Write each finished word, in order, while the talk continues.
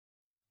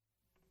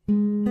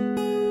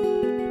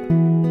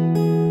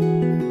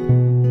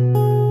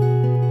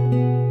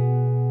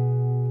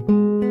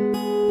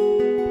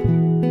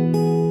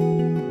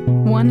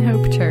One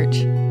Hope Church.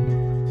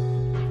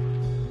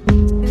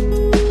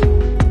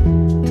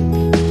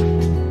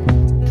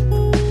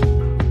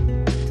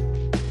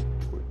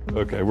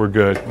 Okay, we're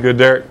good. Good,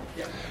 Derek?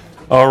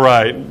 All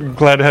right.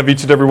 Glad to have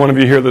each and every one of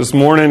you here this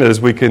morning as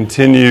we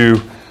continue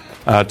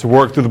to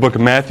work through the book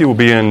of Matthew. We'll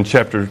be in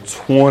chapter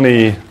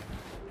 20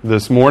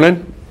 this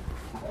morning.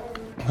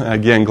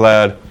 Again,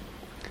 glad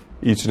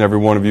each and every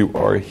one of you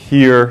are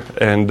here.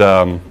 And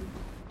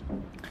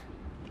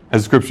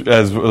as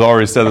was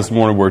already said this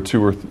morning, where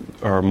two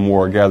or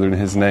more are gathered in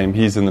His name,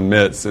 He's in the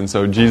midst. And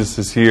so Jesus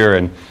is here,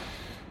 and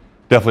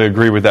definitely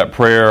agree with that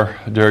prayer.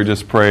 Derek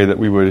just pray that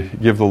we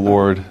would give the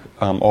Lord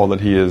all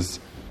that He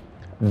is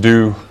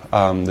due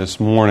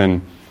this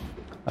morning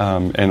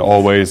and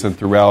always and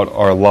throughout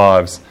our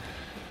lives.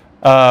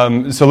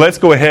 So let's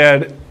go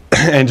ahead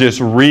and just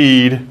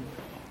read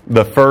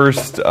the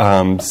first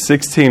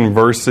 16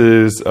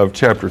 verses of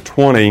chapter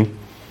 20.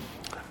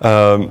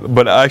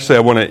 But actually,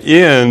 I want to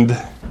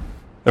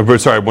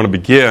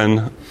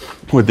begin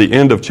with the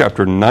end of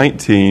chapter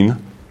 19.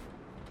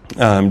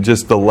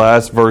 Just the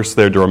last verse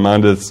there to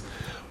remind us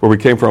where we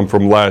came from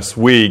last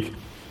week.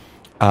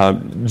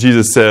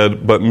 Jesus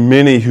said, "But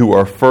many who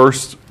are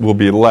first will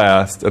be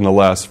last, and the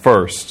last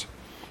first.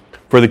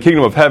 For the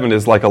kingdom of heaven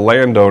is like a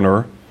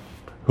landowner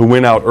who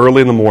went out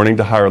early in the morning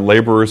to hire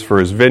laborers for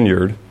his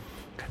vineyard.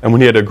 And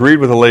when he had agreed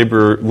with the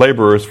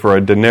laborers for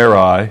a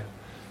denarii,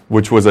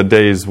 which was a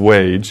day's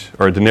wage,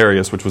 or a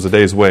denarius, which was a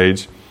day's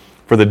wage,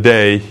 for the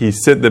day, he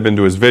sent them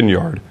into his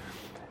vineyard.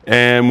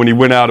 And when he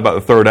went out about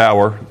the third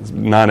hour,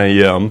 9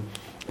 a.m.,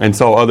 and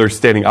saw others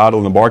standing idle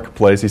in the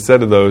marketplace, he said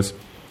to those,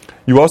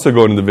 'You also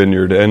go into the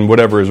vineyard, and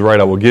whatever is right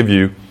I will give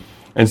you.'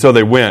 And so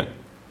they went.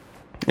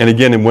 And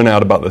again, he went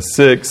out about the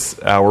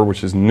 6th hour,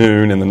 which is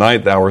noon, and the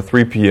 9th hour,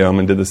 3 p.m.,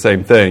 and did the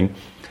same thing.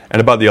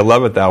 And about the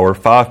 11th hour,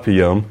 5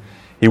 p.m.,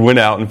 he went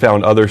out and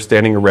found others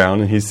standing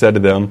around, and he said to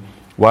them,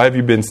 'Why have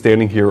you been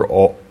standing here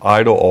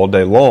idle all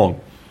day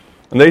long?'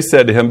 And they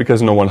said to him,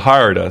 'Because no one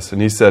hired us.'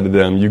 And he said to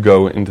them, 'You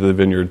go into the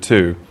vineyard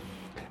too.'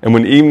 And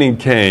when evening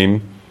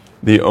came,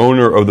 the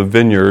owner of the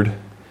vineyard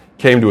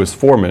came to his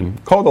foreman,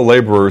 'Call the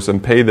laborers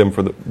and pay them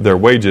for their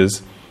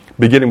wages,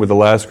 beginning with the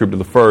last group to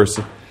the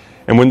first.'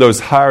 And when those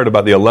hired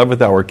about the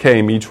 11th hour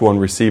came, each one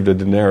received a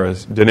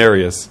denarius.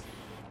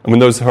 And when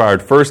those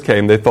hired first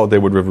came, they thought they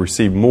would have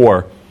received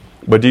more,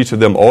 but each of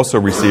them also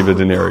received a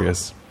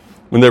denarius.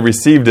 When they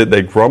received it,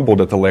 they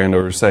grumbled at the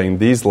landowner, saying,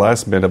 'These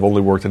last men have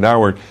only worked an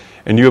hour,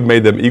 and you have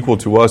made them equal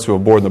to us who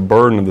have borne the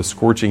burden of the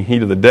scorching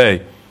heat of the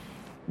day.'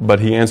 But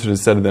he answered and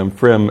said to them,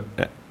 'Friend,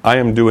 I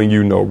am doing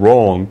you no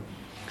wrong.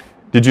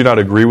 Did you not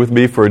agree with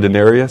me for a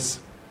denarius?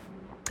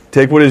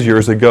 Take what is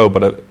yours and go,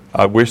 but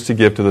I wish to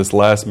give to this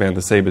last man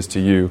the same as to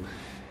you.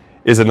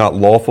 Is it not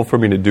lawful for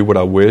me to do what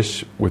I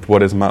wish with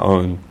what is my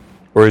own?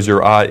 Or is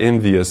your eye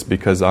envious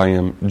because I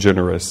am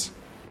generous?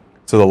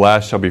 So the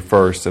last shall be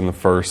first, and the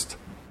first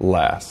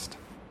last.'"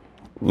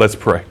 Let's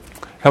pray.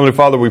 Heavenly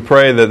Father, we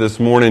pray that this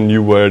morning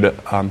you would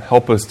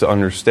help us to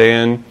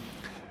understand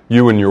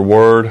you and your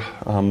word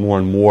more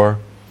and more.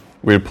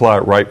 We apply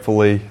it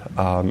rightfully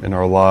in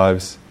our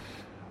lives.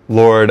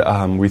 Lord,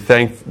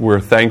 we're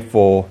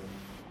thankful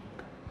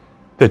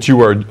that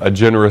you are a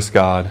generous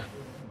God.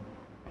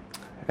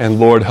 And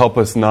Lord, help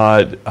us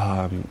not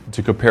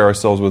to compare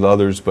ourselves with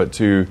others, but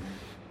to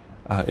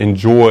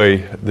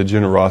enjoy the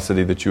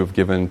generosity that you have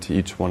given to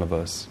each one of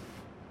us.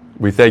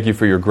 We thank you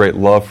for your great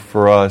love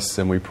for us,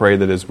 and we pray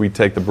that as we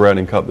take the bread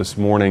and cup this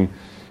morning,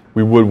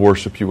 we would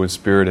worship you in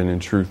spirit and in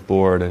truth,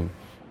 Lord, and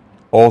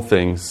all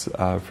things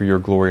for your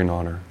glory and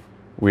honor.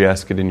 We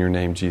ask it in your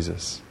name,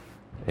 Jesus.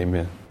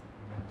 Amen.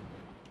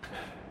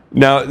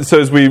 Now,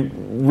 so as we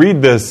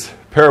read this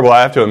parable,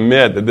 I have to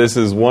admit that this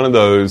is one of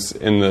those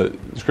in the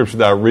scripture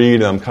that I read,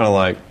 and I'm kind of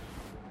like,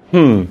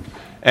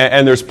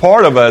 And there's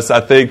part of us, I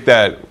think,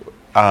 that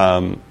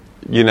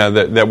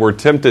that we're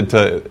tempted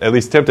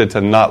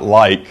to not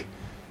like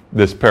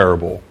this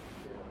parable,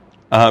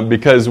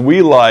 because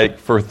we like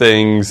for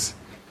things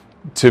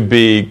to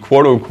be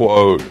quote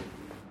unquote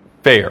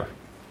fair,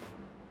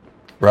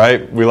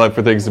 right? We like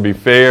for things to be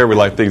fair. We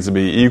like things to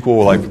be equal.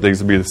 We like for things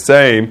to be the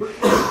same.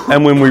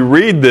 And when we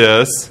read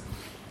this,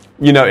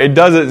 it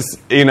doesn't.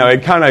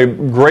 It kind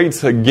of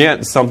grates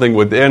against something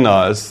within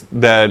us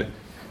that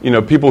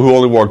people who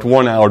only worked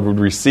 1 hour would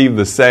receive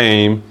the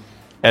same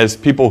as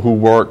people who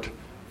worked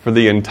for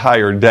the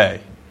entire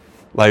day.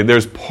 Like,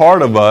 there's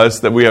part of us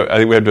that I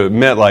think we have to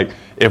admit, like,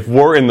 if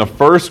we're in the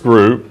first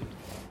group,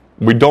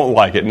 we don't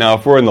like it. Now,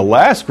 if we're in the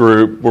last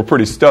group, we're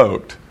pretty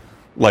stoked.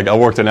 Like, I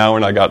worked an hour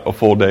and I got a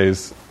full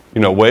day's,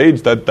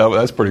 wage.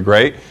 That's pretty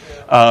great.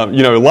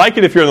 Like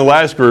it if you're in the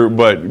last group,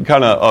 but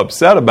kind of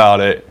upset about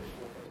it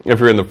if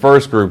you're in the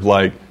first group.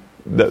 Like,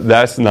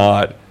 that's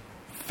not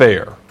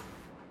fair.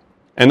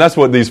 And that's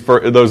what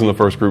those in the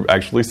first group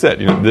actually said.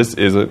 This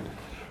isn't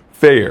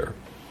fair.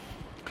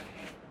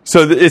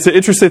 So it's an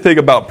interesting thing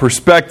about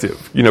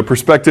perspective.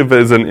 Perspective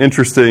is an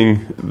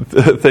interesting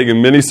thing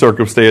in many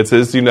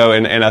circumstances, and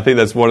I think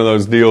that's one of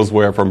those deals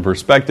where from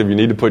perspective you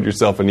need to put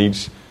yourself in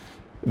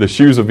the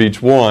shoes of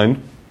each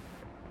one.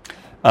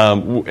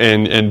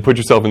 and put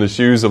yourself in the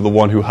shoes of the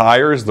one who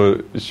hires,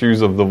 the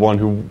shoes of the one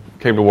who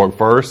came to work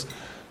first,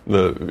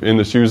 in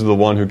the shoes of the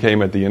one who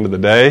came at the end of the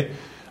day,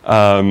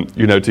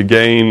 to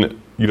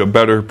gain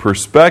better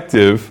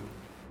perspective.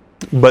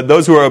 But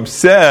those who are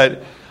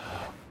upset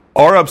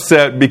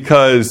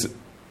because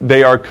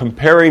they are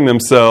comparing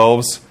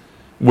themselves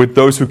with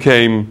those who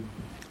came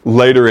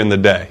later in the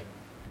day.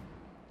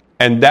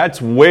 And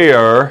that's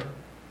where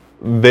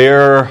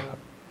their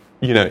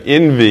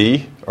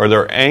envy or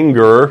their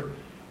anger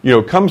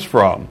comes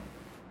from.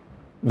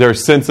 Their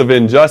sense of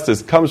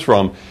injustice comes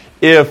from.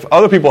 If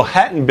other people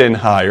hadn't been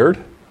hired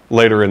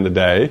later in the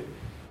day,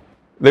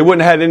 they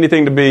wouldn't have had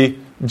anything to be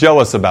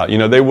jealous about.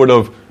 They would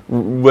have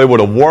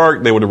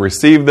worked, they would have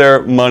received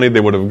their money,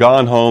 they would have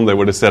gone home, they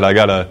would have said, I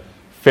got a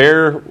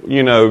fair,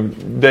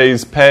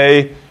 day's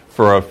pay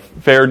for a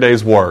fair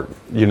day's work,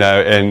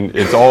 and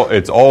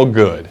it's all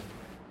good.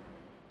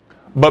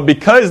 But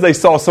because they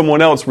saw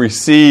someone else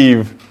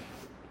receive,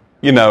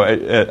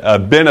 a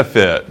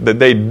benefit that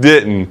they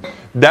didn't,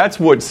 that's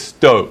what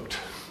stoked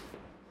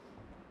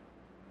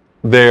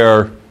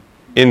their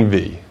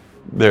envy,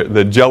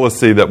 the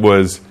jealousy that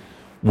was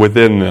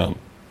within them.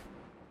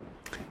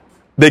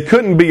 They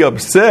couldn't be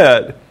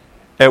upset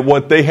at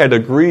what they had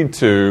agreed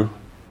to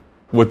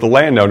with the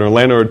landowner. The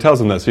landowner tells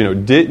them this,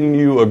 didn't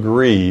you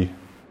agree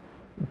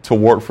to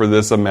work for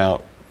this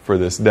amount for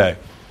this day?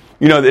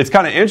 It's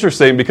kind of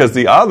interesting because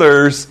the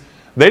others,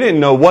 they didn't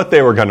know what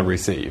they were going to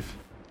receive.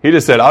 He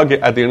just said, at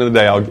the end of the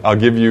day, I'll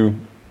give you,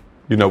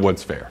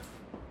 what's fair.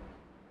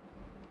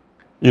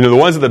 The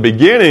ones at the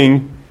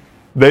beginning,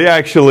 they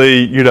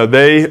actually,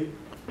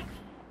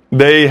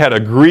 they had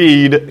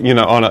agreed,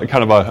 on a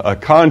kind of a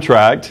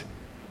contract,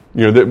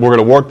 that we're going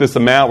to work this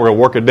amount, we're going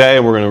to work a day,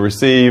 and we're going to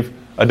receive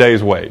a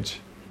day's wage.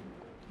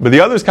 But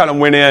the others kind of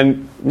went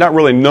in not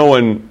really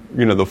knowing,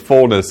 the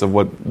fullness of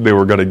what they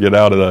were going to get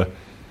out of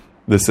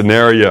the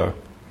scenario.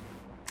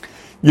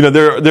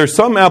 There's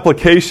some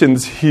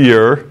applications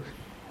here.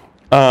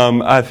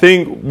 I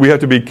think we have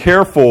to be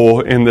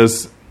careful in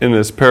this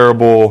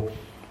parable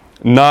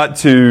not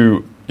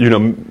to,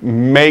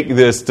 make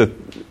this to,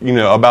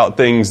 about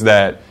things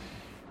that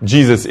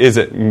Jesus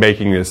isn't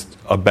making this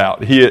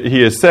about.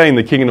 He is saying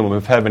the kingdom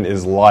of heaven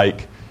is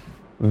like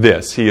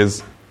this. He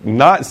is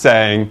not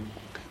saying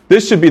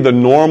this should be the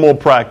normal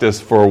practice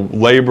for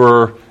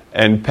labor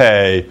and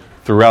pay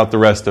throughout the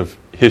rest of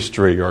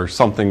history or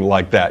something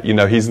like that.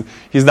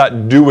 He's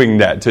not doing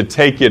that. To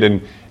take it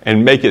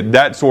and make it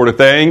that sort of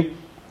thing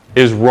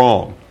is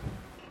wrong.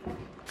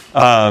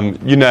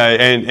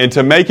 And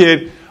to make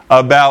it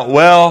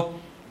about,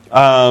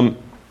 a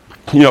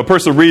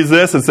person reads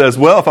this and says,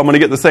 well, if I'm going to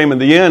get the same in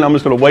the end, I'm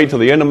just going to wait till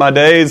the end of my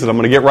days and I'm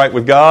going to get right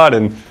with God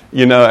and,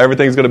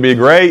 everything's going to be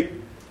great.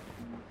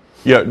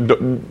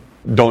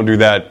 Don't do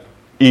that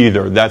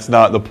either. That's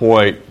not the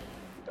point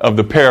of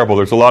the parable.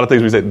 There's a lot of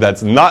things we say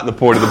that's not the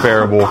point of the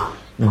parable.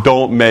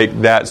 Don't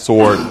make that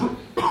sort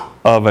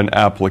of an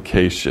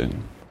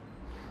application.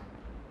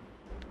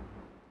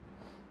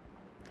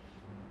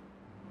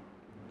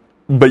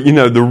 But one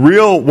of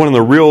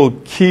the real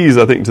keys,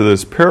 I think, to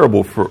this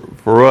parable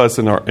for us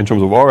in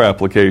terms of our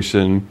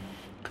application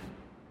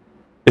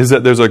is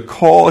that there's a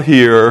call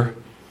here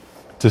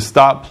to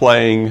stop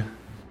playing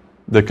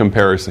the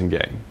comparison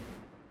game.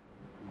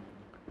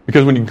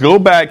 Because when you go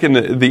back in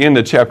the end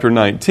of chapter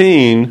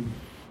 19,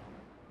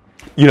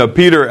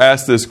 Peter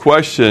asked this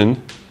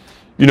question,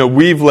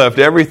 we've left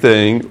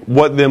everything,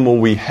 what then will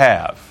we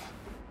have?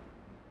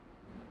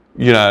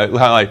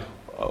 What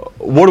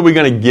are we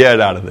going to get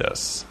out of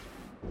this?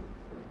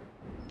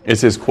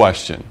 It's his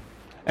question.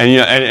 And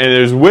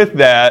there's with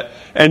that,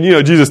 and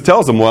Jesus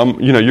tells them,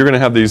 well, you're going to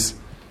have these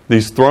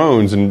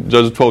thrones and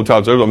judges 12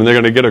 tribes, they're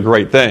going to get a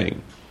great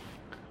thing.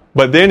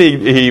 But then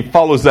he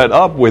follows that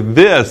up with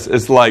this.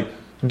 It's like,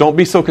 don't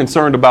be so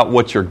concerned about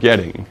what you're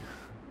getting.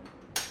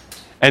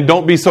 And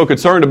don't be so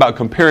concerned about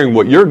comparing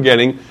what you're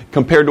getting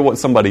compared to what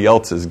somebody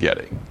else is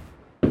getting.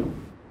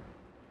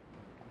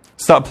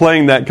 Stop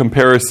playing that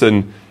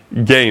comparison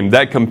game.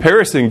 That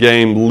comparison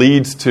game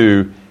leads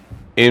to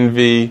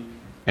envy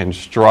and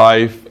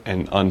strife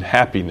and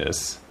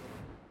unhappiness,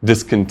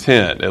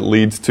 discontent. It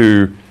leads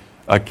to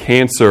a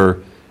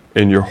cancer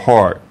in your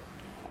heart.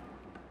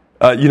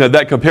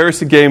 That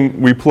comparison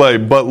game we play,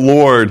 but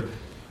Lord,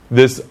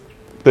 this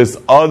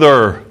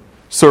other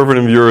servant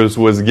of yours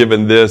was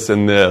given this,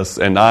 and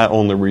I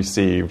only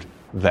received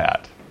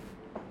that.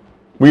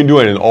 We can do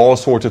it in all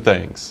sorts of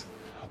things.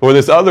 Or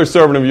this other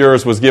servant of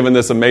yours was given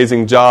this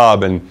amazing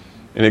job, and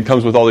it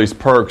comes with all these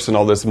perks and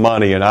all this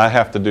money, and I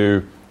have to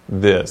do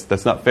this.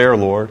 That's not fair,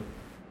 Lord.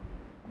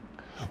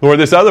 Lord,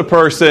 this other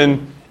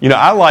person,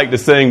 I like to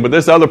sing, but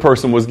this other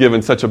person was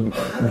given such a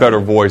better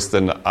voice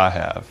than I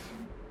have.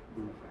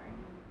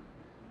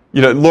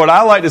 Lord,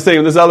 I like to sing,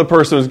 but this other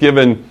person was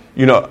given,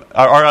 or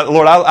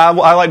Lord, I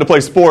like to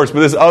play sports, but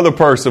this other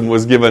person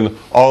was given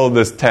all of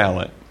this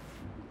talent.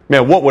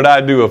 Man, what would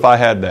I do if I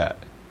had that?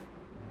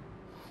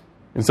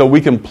 And so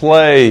we can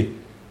play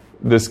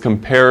this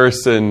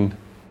comparison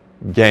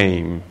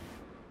game.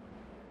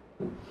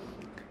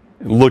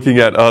 looking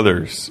at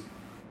others.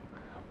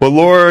 But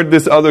Lord,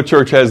 this other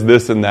church has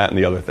this and that and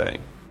the other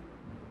thing.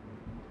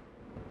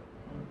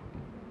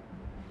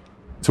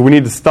 So we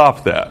need to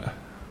stop that.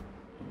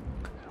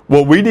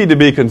 What we need to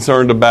be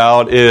concerned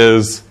about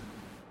is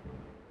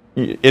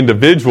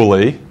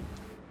individually,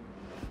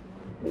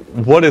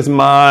 what is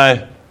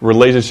my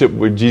relationship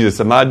with Jesus?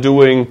 Am I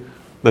doing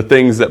the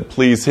things that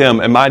please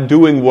Him? Am I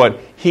doing what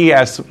He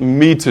asks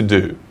me to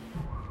do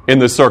in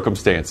the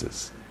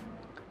circumstances?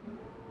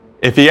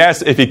 If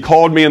He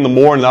called me in the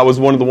morning, I was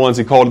one of the ones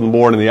He called in the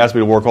morning, and He asked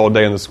me to work all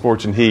day in the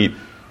scorching heat,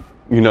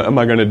 am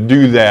I going to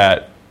do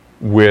that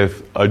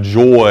with a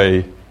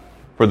joy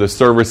for the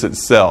service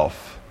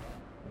itself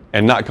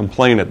and not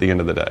complain at the end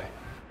of the day?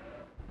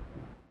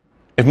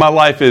 If my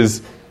life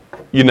is,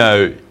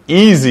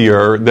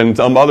 easier than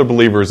some other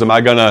believers, am I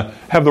going to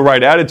have the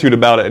right attitude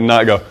about it and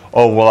not go,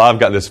 oh, well, I've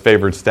got this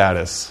favored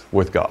status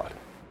with God?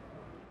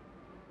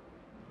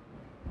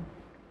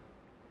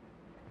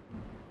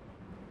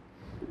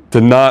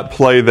 To not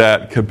play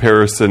that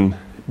comparison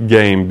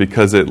game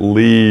because it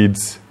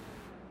leads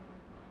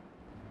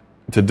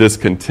to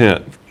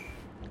discontent.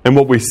 And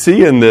what we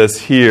see in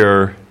this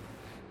here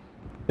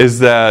is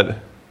that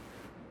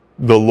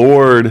the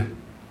Lord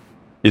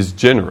is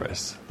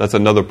generous. That's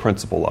another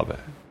principle of it.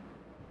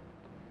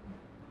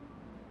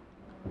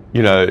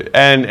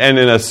 And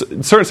in a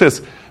certain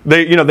sense,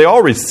 they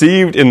all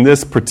received in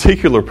this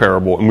particular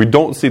parable, and we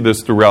don't see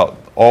this throughout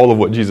all of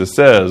what Jesus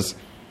says.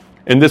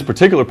 In this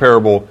particular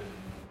parable,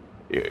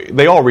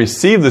 they all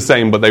received the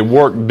same, but they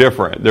work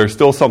different. There's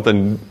still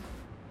something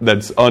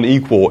that's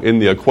unequal in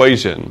the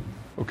equation.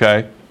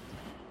 Okay?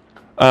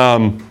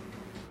 And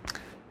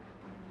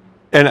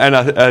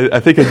I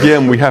think,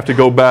 again, we have to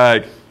go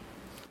back,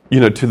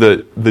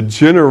 to the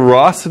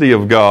generosity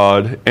of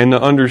God and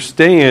to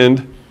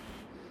understand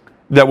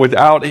that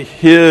without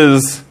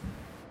His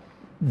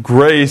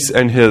grace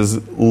and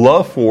His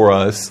love for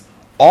us,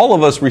 all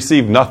of us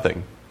receive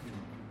nothing.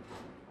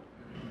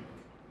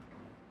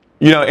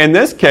 In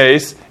this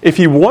case, if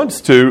He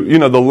wants to,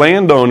 the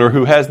landowner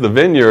who has the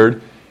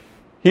vineyard,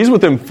 he's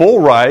within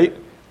full right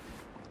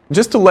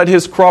just to let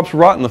his crops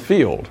rot in the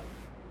field.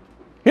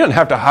 He doesn't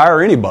have to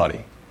hire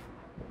anybody.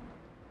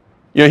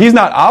 He's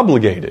not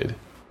obligated,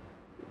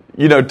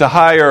 to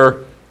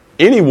hire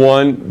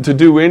anyone to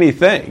do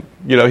anything.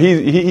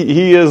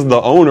 He is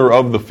the owner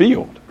of the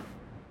field.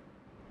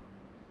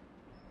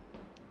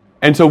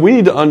 And so we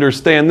need to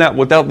understand that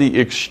without the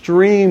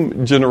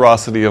extreme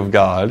generosity of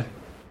God,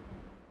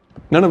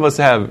 none of us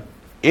have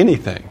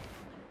anything.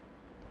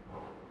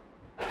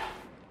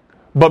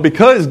 But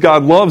because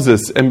God loves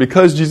us and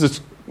because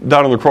Jesus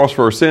died on the cross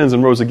for our sins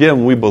and rose again,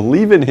 when we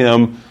believe in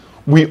Him,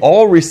 we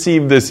all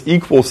receive this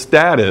equal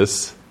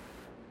status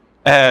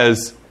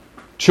as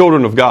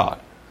children of God.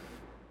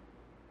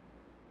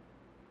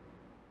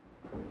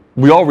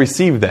 We all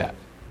receive that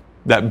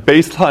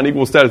baseline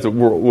equal status that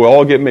we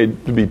all get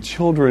made to be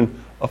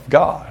children of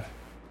God.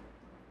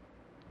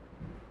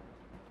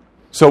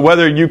 So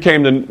whether you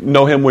came to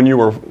know Him when you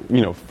were,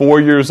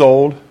 4 years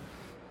old,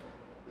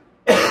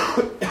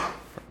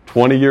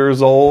 20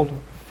 years old,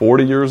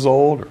 40 years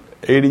old, or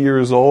 80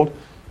 years old,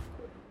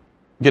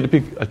 you get to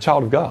be a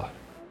child of God.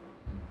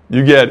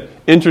 You get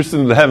interested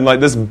in heaven. Like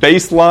this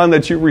baseline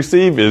that you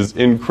receive is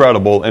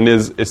incredible and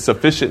is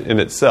sufficient in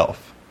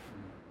itself.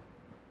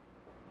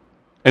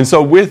 And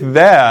so with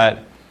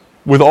that,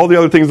 with all the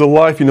other things of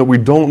life, we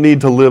don't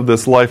need to live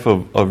this life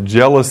of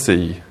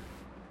jealousy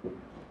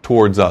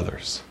towards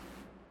others.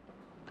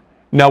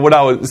 Now, what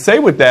I would say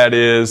with that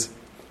is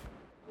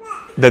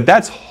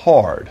that's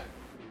hard.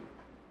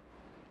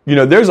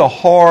 There's a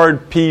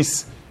hard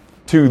piece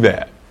to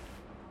that.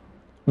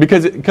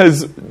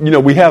 Because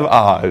we have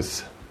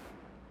eyes.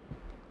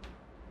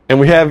 And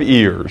we have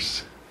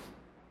ears.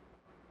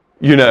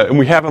 And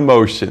we have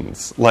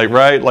emotions.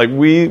 Right? Like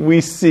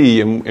we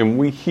see and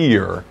we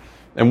hear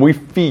and we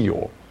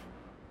feel.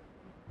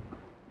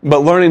 But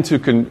learning to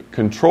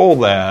control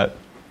that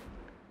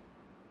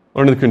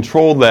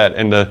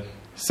and to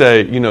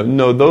say,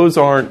 no, those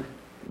aren't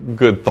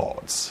good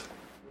thoughts.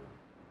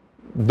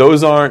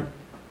 Those aren't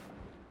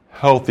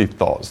healthy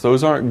thoughts.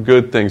 Those aren't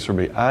good things for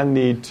me. I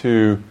need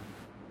to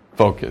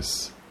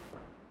focus.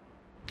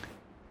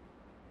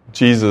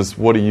 Jesus,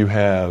 what do you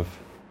have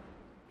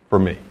for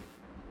me?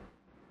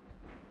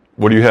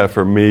 What do you have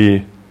for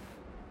me,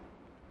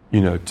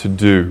 to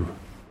do?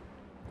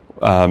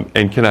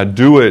 And can I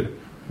do it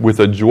with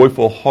a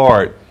joyful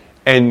heart?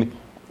 And,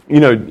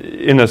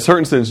 in a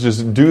certain sense,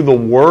 just do the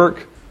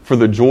work for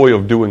the joy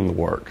of doing the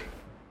work.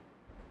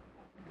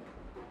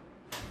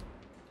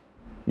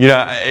 And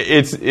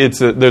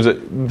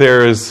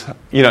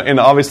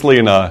obviously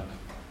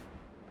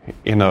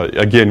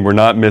again, we're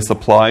not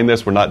misapplying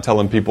this. We're not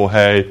telling people,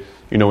 hey,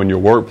 in your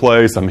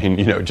workplace,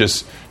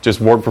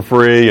 just work for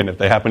free, and if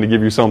they happen to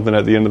give you something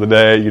at the end of the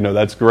day,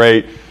 that's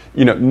great.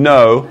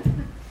 No.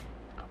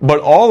 But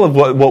all of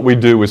what we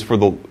do is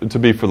to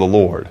be for the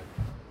Lord.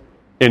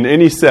 In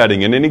any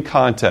setting, in any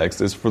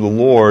context, is for the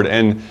Lord.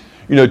 And,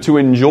 to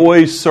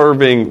enjoy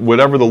serving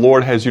whatever the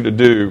Lord has you to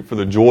do for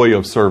the joy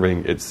of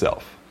serving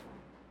itself.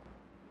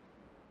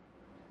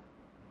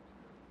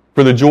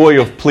 For the joy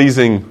of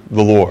pleasing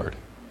the Lord.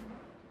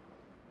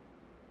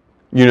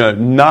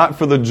 Not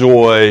for the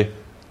joy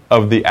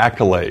of the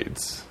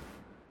accolades.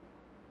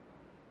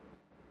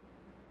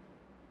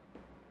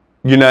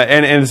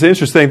 And it's an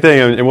interesting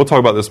thing, and we'll talk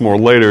about this more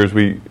later as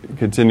we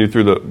continue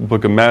through the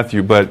book of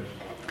Matthew, but it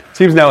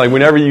seems now like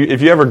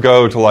if you ever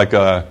go to like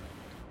a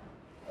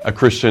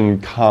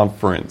Christian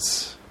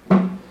conference,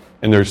 and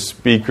there's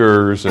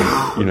speakers, and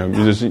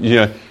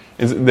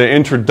the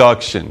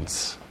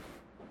introductions.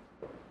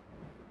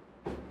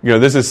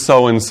 This is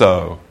so and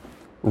so,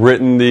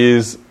 written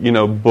these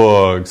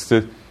books,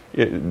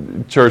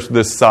 church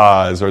this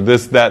size, or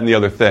this, that, and the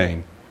other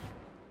thing.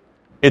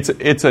 It's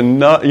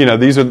enough.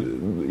 These are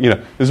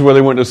this is where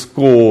they went to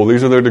school.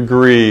 These are their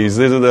degrees.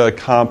 These are the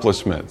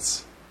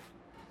accomplishments.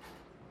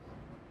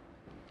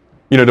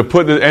 To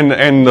put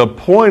and the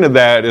point of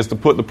that is to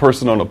put the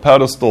person on a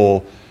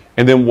pedestal,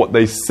 and then what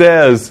they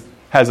says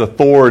has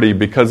authority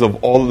because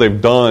of all that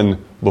they've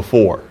done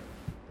before,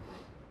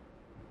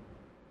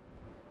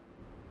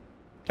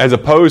 as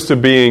opposed to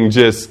being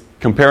just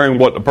comparing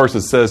what the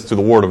person says to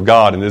the Word of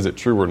God and is it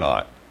true or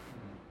not.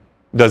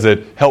 Does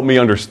it help me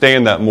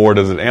understand that more?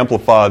 Does it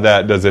amplify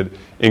that? Does it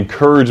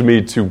encourage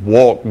me to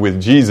walk with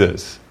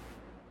Jesus?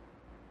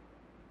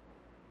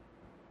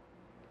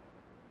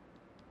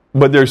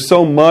 But there's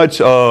so much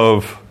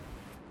of,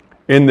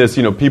 in this,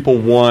 people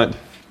want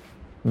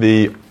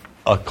the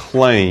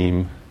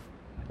acclaim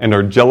and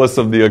are jealous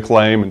of the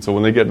acclaim. And so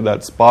when they get to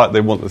that spot,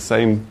 they want the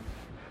same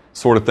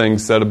sort of thing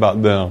said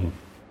about them.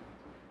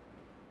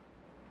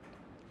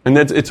 And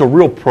it's a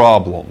real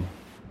problem.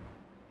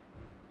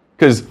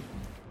 Because,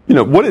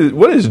 what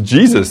does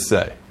Jesus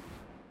say?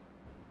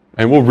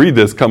 And we'll read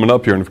this coming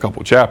up here in a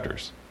couple of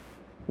chapters.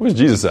 What does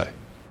Jesus say?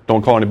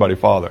 Don't call anybody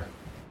Father.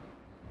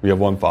 You have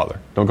one Father.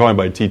 Don't call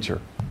anybody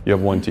teacher. You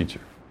have one teacher.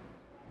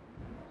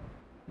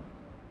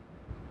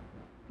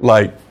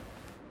 Like,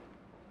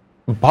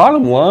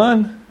 bottom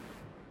line,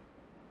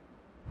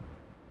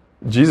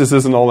 Jesus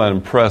isn't all that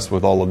impressed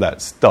with all of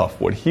that stuff.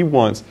 What he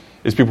wants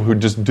is people who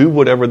just do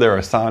whatever they're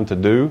assigned to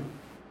do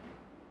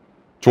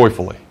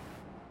joyfully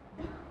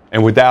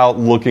and without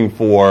looking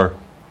for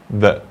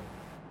the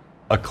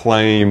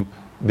acclaim,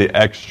 the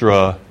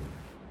extra,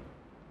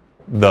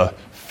 the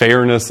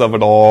fairness of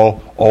it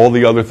all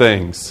the other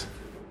things.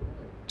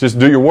 Just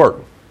do your work.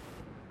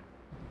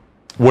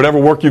 Whatever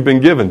work you've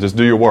been given, just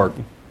do your work.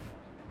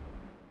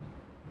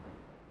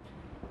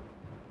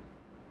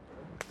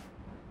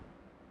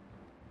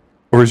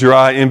 Or is your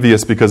eye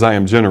envious because I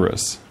am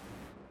generous?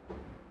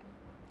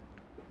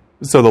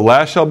 So the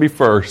last shall be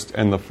first,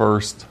 and the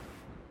first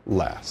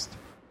last.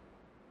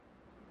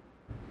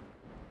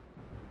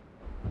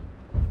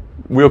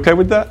 We okay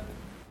with that?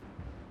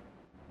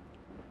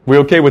 We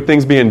okay with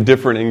things being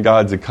different in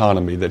God's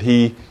economy, that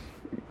He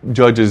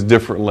judges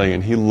differently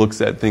and He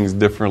looks at things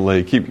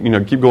differently. Keep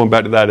going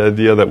back to that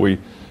idea that we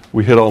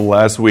hit on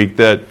last week,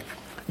 that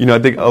I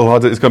think a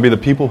lot of it's going to be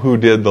the people who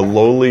did the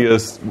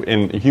lowliest,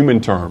 in human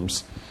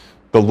terms,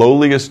 the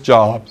lowliest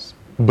jobs,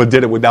 but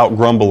did it without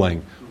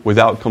grumbling,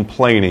 without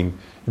complaining,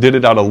 did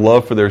it out of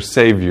love for their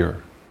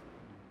Savior.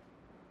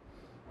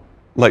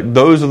 Like,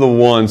 those are the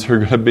ones who are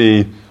going to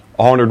be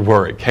honored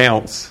where it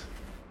counts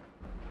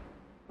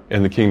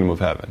in the kingdom of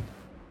heaven.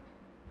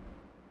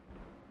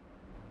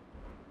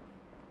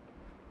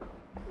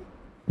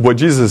 What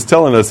Jesus is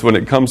telling us when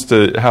it comes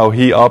to how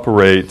He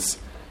operates,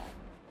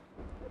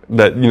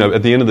 that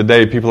at the end of the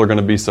day, people are going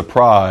to be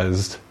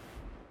surprised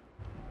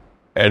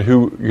at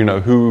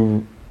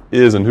who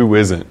is and who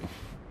isn't,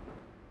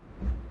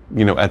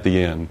 at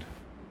the end.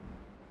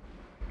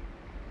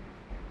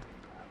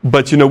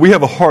 But we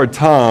have a hard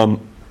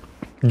time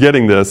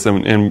getting this,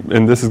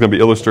 and this is going to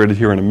be illustrated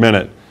here in a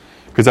minute.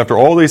 Because after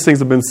all these things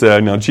have been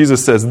said, now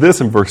Jesus says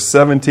this in verse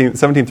 17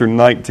 through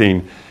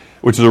 19,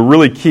 which is a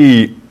really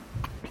key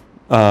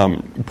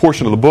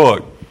portion of the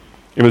book.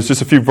 It was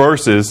just a few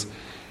verses.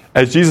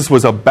 As Jesus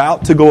was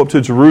about to go up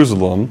to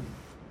Jerusalem,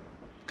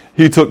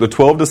 He took the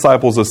 12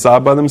 disciples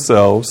aside by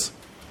themselves,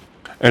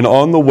 and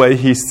on the way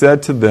He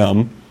said to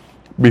them,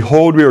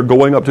 "Behold, we are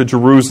going up to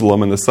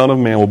Jerusalem, and the Son of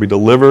Man will be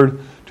delivered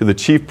to the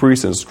chief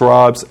priests and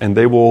scribes, and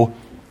they will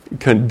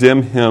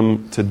condemn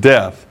Him to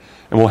death,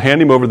 and will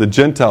hand Him over to the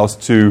Gentiles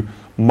to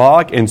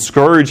mock and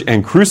scourge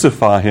and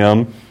crucify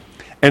Him,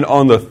 and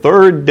on the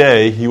third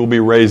day He will be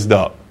raised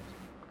up."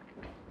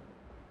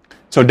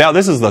 So now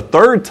this is the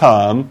third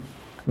time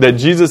that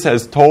Jesus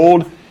has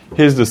told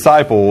His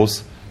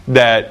disciples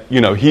that,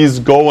 He's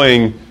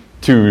going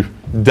to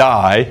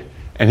die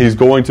and He's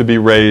going to be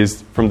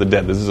raised from the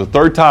dead. This is the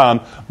third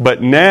time,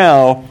 but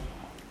now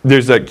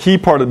there's a key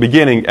part at the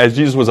beginning as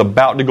Jesus was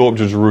about to go up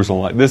to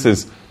Jerusalem. Like, this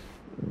is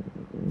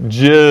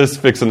just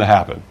fixing to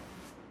happen.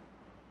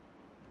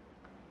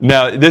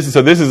 Now, this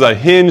is a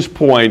hinge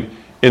point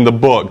in the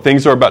book.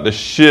 Things are about to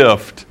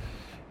shift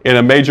in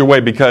a major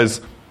way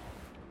because,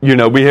 we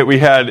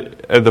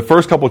had the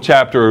first couple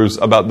chapters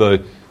about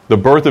the the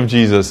birth of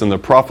Jesus and the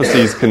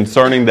prophecies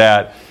concerning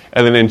that.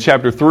 And then in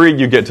chapter 3,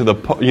 you get to the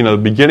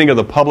beginning of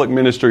the public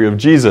ministry of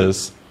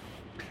Jesus.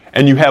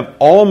 And you have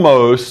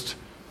almost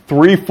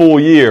 3 full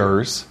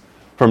years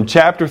from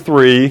chapter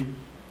 3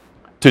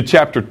 to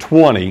chapter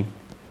 20.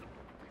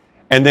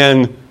 And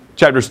then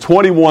chapters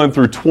 21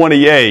 through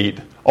 28,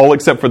 all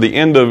except for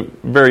the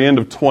very end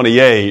of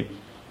 28,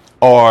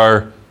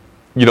 are,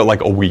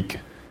 like a week.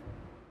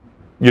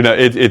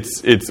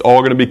 It's all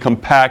going to be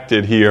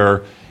compacted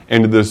here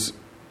into this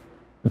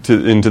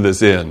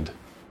end.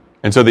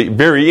 And so the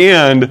very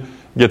end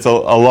gets a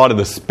lot of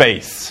the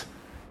space,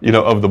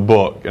 of the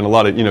book, and a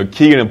lot of,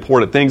 key and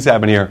important things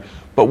happen here.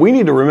 But we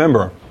need to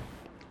remember,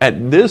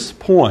 at this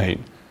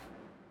point,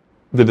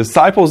 the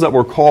disciples that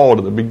were called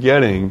at the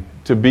beginning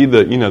to be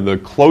the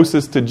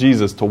closest to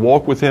Jesus, to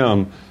walk with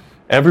him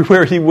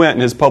everywhere he went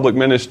in his public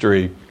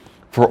ministry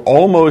for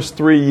almost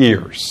 3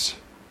 years.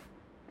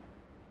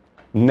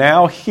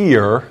 Now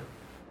here,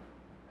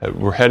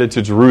 we're headed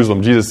to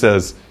Jerusalem. Jesus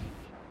says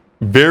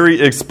very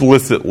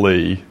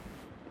explicitly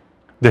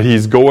that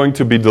he's going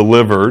to be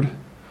delivered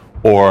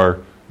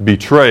or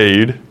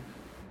betrayed,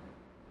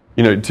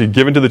 to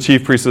given to the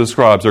chief priests and the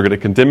scribes. They're going to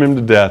condemn him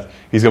to death.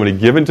 He's going to be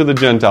given to the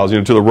Gentiles,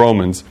 to the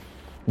Romans.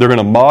 They're going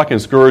to mock and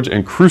scourge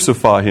and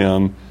crucify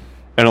him.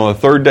 And on the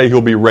third day,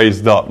 he'll be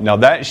raised up. Now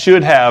that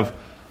should have,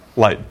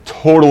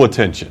 total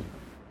attention.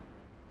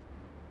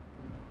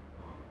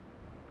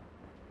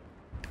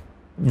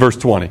 Verse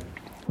 20.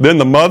 Then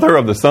the mother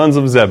of the sons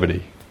of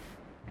Zebedee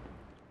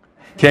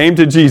came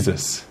to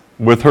Jesus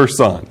with her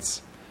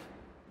sons,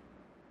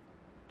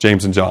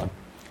 James and John,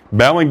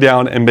 bowing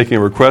down and making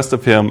a request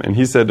of him. And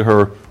he said to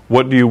her,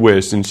 "What do you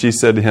wish?" And she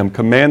said to him,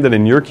 "Command that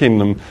in your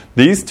kingdom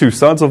these 2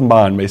 sons of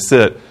mine may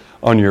sit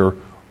on your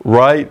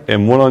right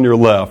and one on your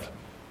left."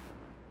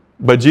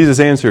 But Jesus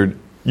answered,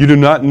 "You do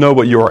not know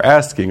what you are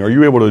asking. Are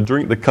you able to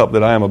drink the cup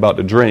that I am about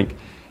to drink?"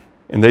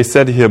 And they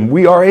said to him,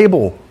 "We are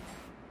able."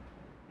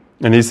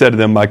 And he said to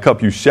them, "My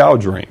cup you shall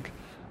drink,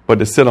 but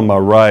to sit on my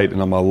right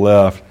and on my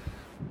left,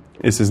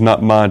 this is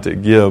not mine to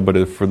give,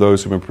 but for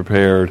those who have been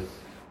prepared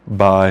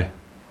by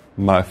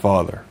my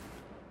Father."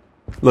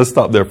 Let's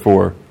stop there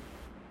for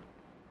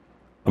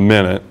a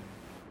minute.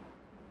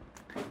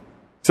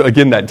 So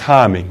again, that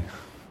timing.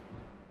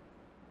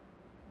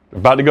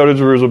 About to go to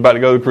Jerusalem, about to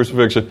go to the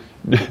crucifixion.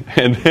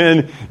 And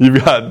then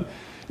you've got,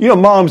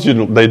 moms,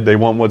 they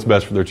want what's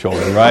best for their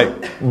children, right?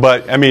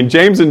 But,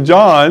 James and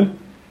John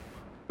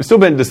have still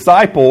been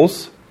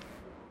disciples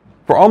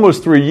for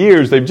almost 3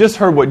 years. They've just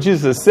heard what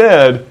Jesus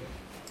said,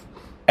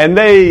 and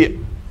they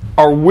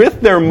are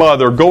with their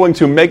mother going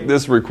to make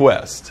this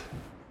request.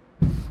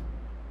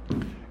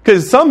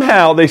 Because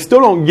somehow they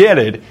still don't get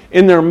it.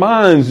 In their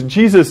minds,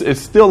 Jesus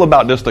is still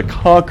about just to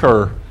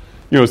conquer,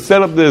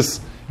 set up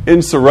this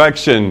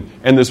insurrection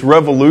and this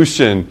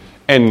revolution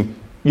and,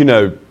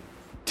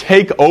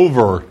 take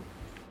over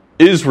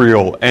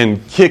Israel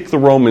and kick the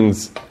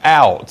Romans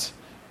out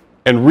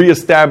and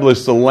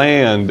reestablish the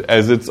land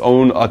as its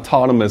own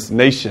autonomous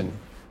nation.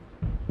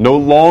 No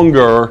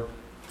longer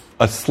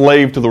a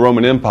slave to the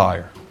Roman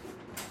Empire.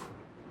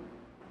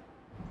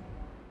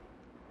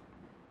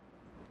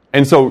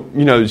 And so,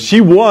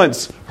 she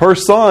wants her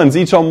sons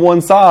each on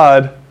one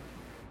side.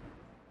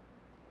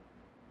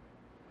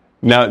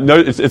 Now, no,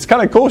 it's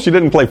kind of cool she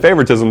didn't play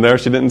favoritism there.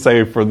 She didn't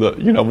say for the,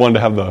 one to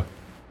have the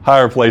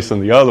higher place than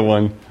the other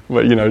one.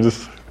 But,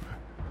 just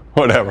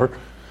whatever.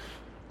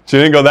 She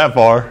didn't go that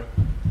far.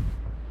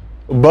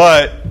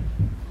 But,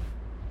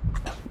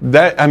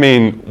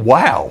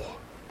 wow.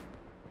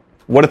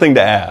 What a thing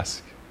to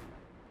ask.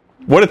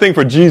 What a thing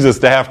for Jesus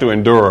to have to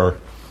endure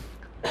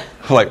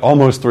for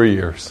almost 3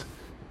 years.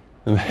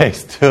 And they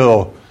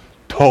still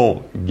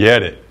don't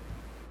get it.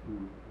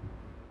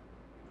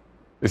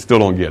 They still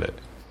don't get it.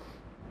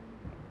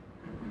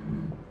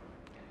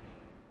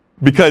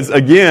 Because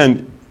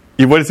again,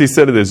 what does he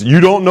say to this? You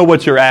don't know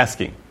what you're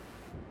asking.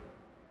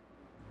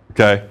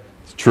 Okay?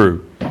 It's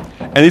true.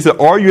 And he said,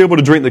 are you able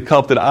to drink the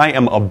cup that I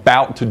am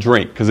about to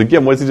drink? Because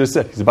again, what does he just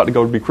say? He's about to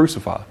go to be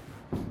crucified.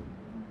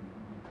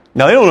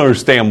 Now, they don't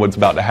understand what's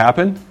about to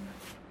happen.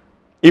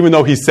 Even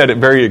though he said it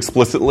very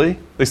explicitly,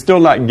 they're still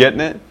not getting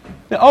it.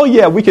 Oh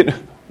yeah, we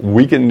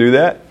can do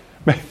that.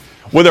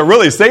 What they're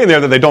really saying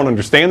there that they don't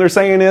understand they're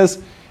saying is,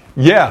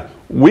 yeah,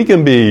 we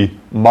can be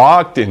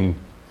mocked and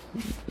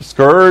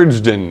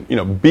scourged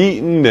and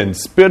beaten and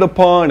spit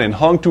upon and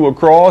hung to a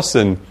cross,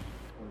 and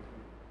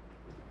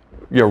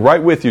you're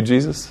right with you,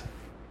 Jesus.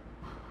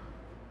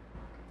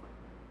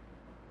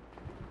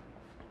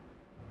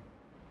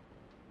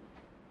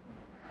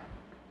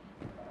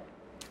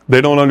 They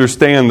don't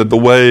understand that the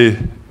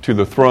way to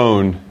the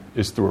throne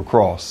is through a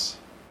cross.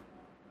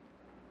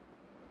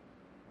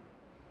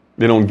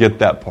 They don't get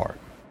that part.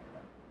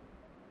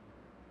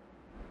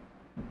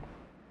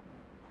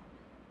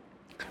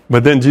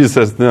 But then Jesus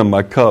says to them,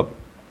 my cup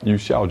you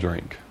shall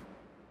drink.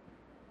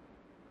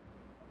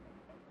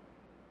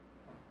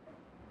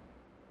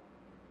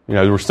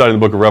 As we're studying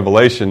the book of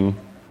Revelation,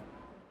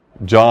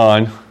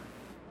 John,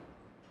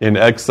 in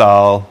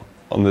exile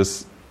on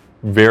this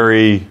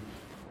very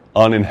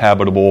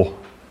uninhabitable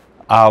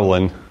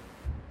island,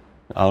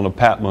 island of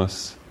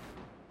Patmos.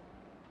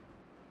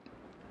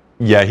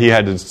 Yeah, he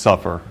had to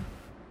suffer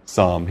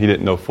some. He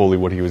didn't know fully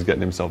what he was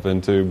getting himself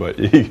into, but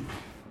he's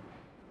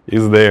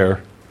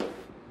there.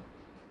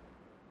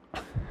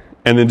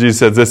 And then Jesus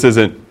says, this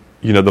isn't,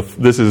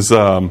 this is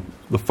the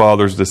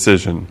Father's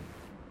decision.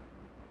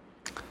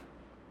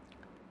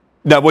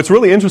 Now, what's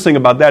really interesting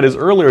about that is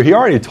earlier, he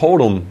already told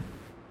them,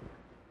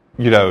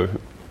 in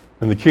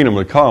the kingdom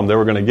to come, they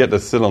were going to get to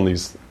sit on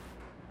these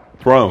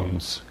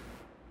thrones.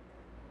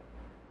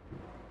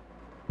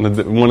 And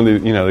one of the,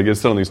 they get to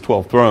sit on these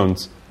 12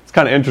 thrones. It's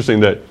kind of interesting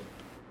that,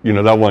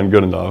 that wasn't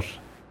good enough.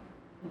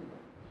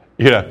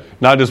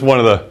 Not just one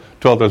of the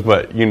 12 thrones,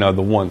 but,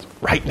 the ones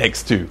right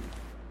next to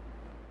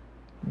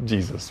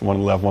Jesus. One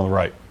on the left, one on the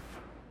right.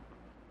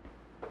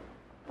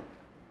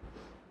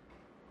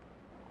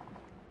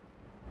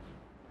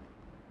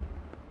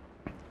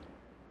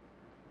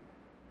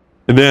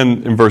 And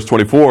then in verse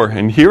 24,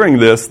 and hearing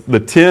this, the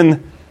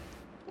 10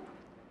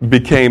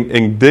 became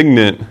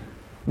indignant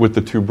with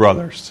the two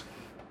brothers.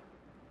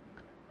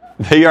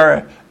 They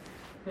are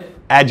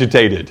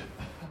agitated.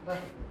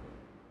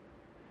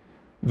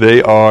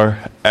 They are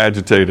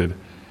agitated.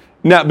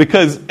 Now, and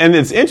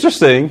it's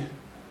interesting,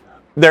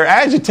 their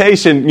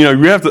agitation, you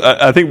have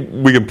to, I think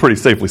we can pretty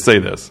safely say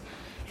this.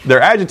 Their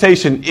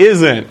agitation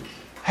isn't,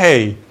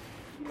 hey,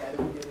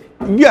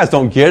 you guys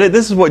don't get it.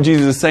 This is what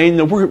Jesus is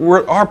saying.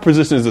 Our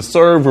position is to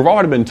serve. We've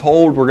already been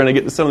told we're going to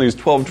get to some of these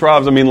 12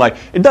 tribes.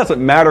 It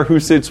doesn't matter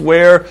who sits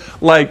where.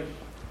 Let's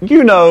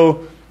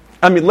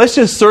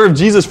just serve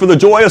Jesus for the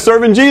joy of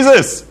serving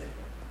Jesus.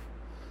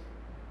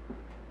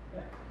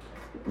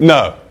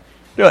 No.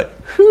 You're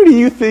like, who do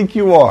you think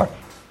you are?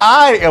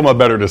 I am a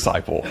better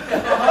disciple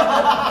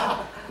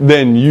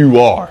than you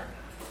are.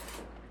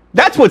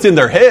 That's what's in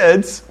their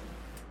heads.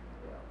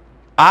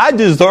 I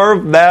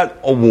deserve that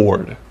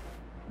award.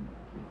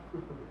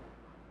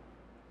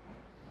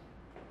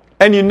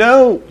 And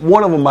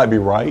one of them might be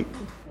right.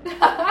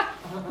 I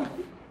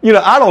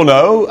don't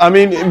know.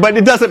 But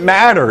it doesn't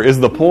matter is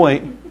the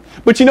point.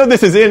 But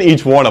this is in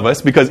each one of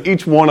us because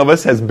each one of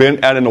us has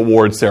been at an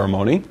award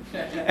ceremony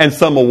and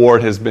some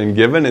award has been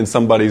given and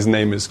somebody's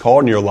name is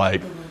called and you're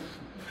like,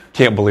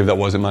 can't believe that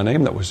wasn't my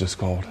name that was just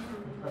called.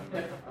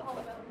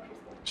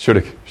 Should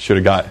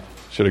have got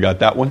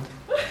that one.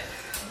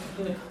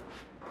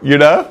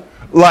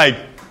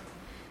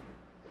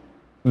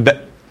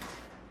 That.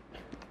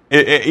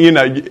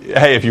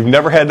 Hey, if you've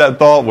never had that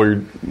thought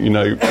where,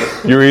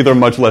 you're either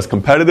much less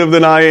competitive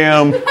than I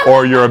am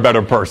or you're a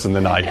better person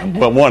than I am.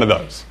 But one of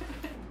those.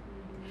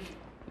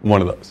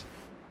 One of those.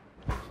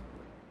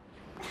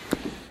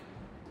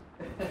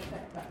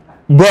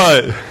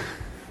 But,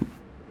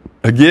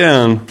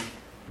 again,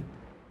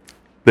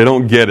 they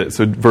don't get it.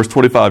 So verse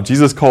 25,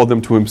 Jesus called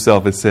them to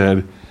himself and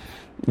said,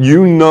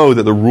 you know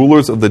that the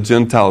rulers of the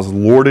Gentiles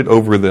lord it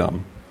over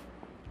them,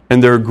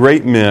 and their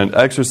great men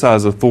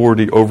exercise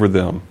authority over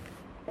them.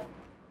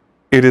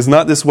 It is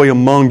not this way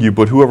among you,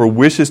 but whoever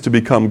wishes to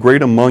become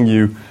great among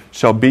you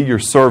shall be your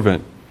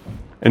servant,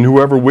 and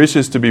whoever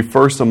wishes to be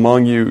first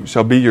among you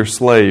shall be your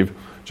slave,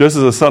 just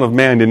as the Son of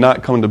Man did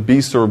not come to be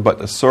served, but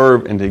to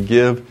serve and to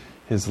give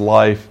his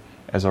life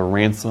as a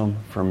ransom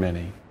for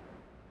many.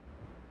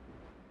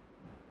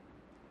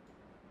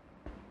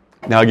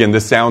 Now again,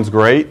 this sounds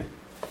great.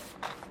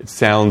 It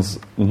sounds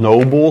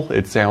noble.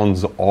 It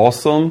sounds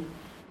awesome.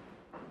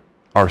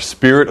 Our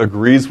spirit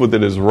agrees with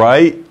it as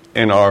right,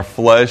 and our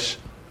flesh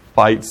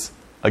fights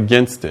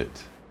against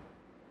it.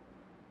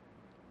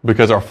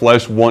 Because our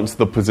flesh wants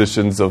the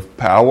positions of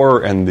power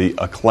and the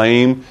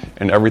acclaim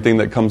and everything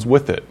that comes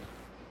with it.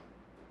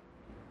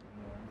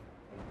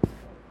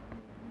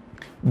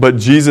 But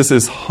Jesus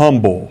is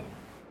humble.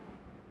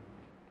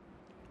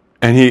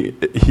 And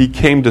he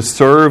came to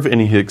serve,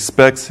 and he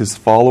expects his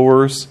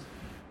followers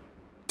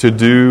to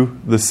do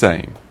the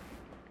same.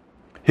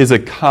 His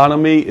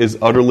economy is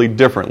utterly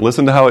different.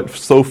 Listen to how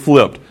it's so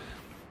flipped.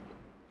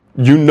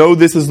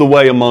 This is the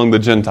way among the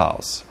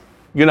Gentiles.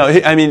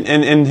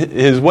 And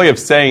his way of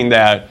saying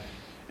that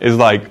is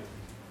kind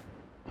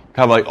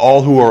of like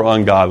all who are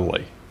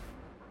ungodly.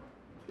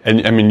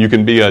 And you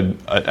can be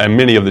and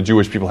many of the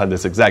Jewish people had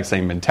this exact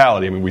same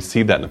mentality. We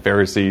see that in the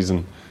Pharisees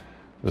and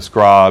the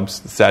scribes,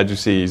 the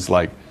Sadducees.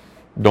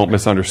 Don't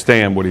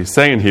misunderstand what he's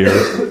saying here.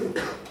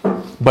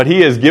 But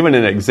he has given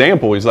an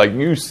example. He's like,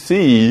 you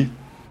see,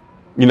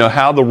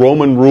 how the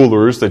Roman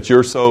rulers that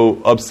you're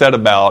so upset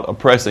about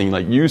oppressing,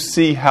 you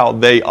see how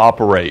they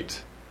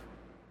operate.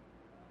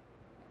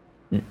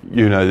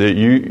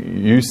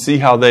 You see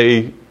how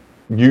they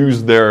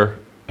use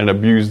and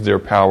abuse their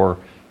power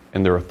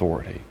and their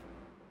authority.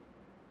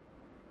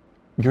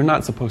 You're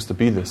not supposed to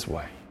be this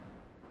way.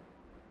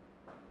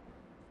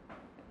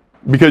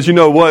 Because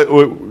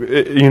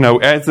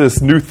as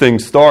this new thing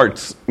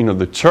starts,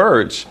 the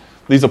church,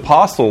 these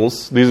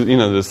apostles, the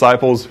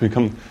disciples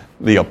become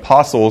the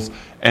apostles,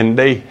 and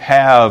they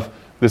have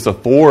this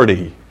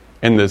authority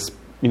and this,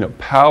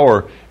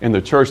 power in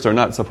the church. They're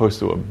not supposed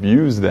to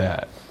abuse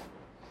that.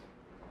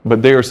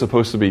 But they are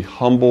supposed to be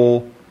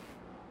humble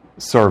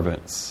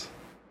servants,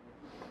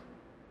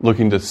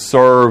 looking to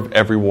serve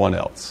everyone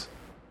else.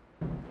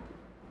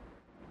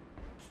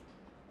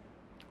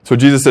 So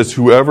Jesus says,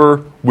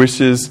 whoever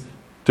wishes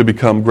to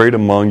become great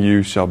among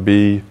you shall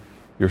be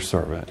your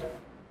servant.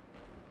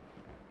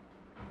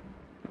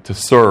 To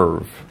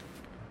serve.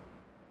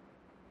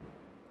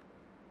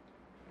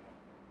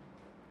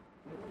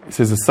 He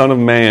says the Son of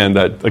Man,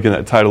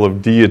 that title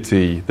of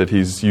deity that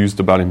he's used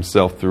about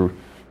himself from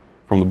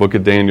the book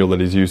of Daniel that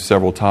he's used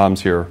several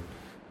times here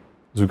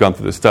as we've gone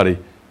through this study.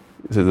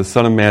 He says the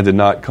Son of Man did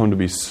not come to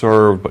be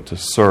served, but to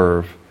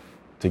serve,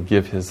 to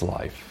give his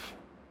life.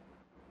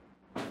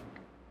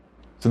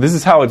 So this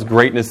is how its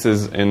greatness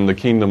is in the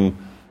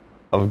kingdom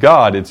of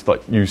God. It's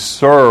like you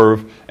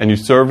serve, and you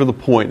serve to the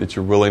point that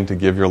you're willing to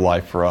give your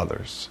life for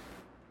others.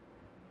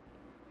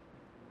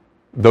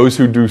 Those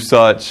who do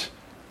such,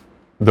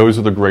 those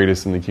are the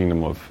greatest in the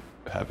kingdom of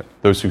heaven.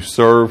 Those who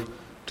serve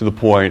to the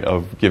point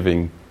of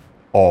giving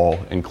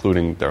all,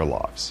 including their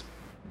lives.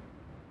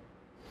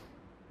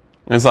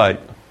 And it's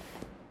like,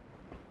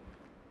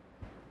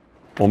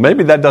 well,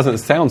 maybe that doesn't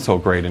sound so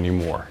great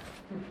anymore.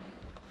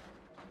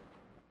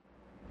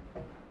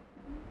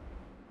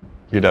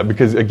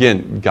 Because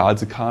again,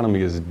 God's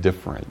economy is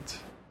different.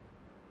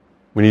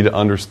 We need to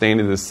understand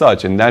it as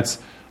such. And that's,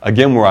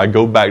 again, where I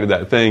go back to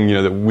that thing,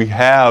 that we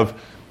have,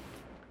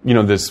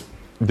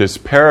 this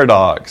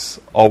paradox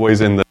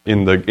always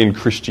in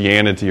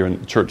Christianity or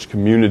in church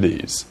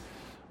communities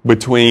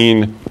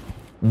between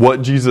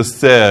what Jesus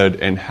said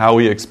and how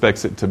he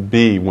expects it to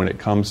be when it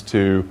comes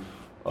to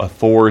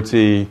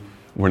authority,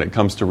 when it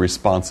comes to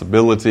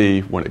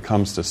responsibility, when it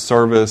comes to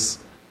service,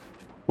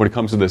 when it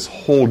comes to this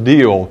whole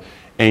deal.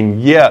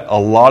 And yet, a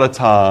lot of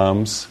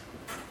times,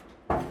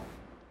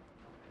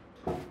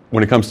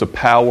 when it comes to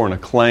power and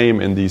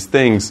acclaim and these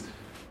things,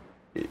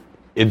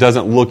 it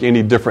doesn't look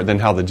any different than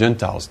how the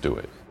Gentiles do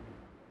it.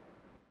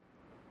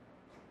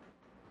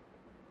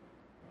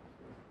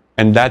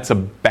 And that's a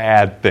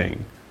bad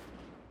thing.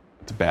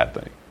 It's a bad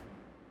thing.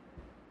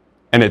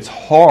 And it's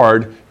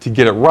hard to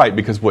get it right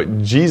because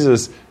what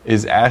Jesus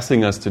is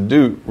asking us to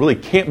do really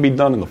can't be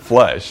done in the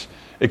flesh.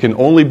 It can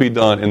only be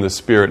done in the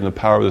Spirit, in the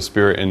power of the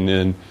Spirit, and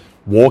in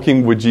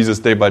walking with Jesus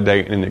day by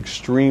day in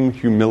extreme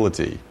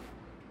humility.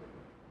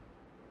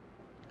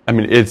 I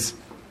mean, it's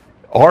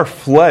our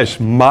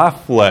flesh, my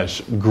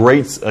flesh,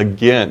 grates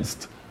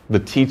against the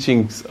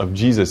teachings of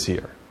Jesus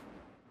here.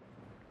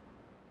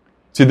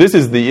 See, this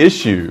is the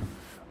issue.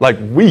 Like,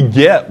 we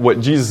get what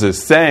Jesus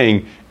is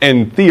saying,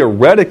 and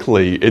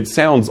theoretically, it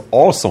sounds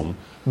awesome.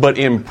 But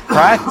in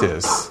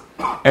practice,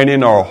 and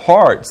in our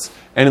hearts,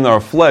 and in our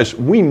flesh,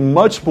 we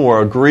much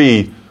more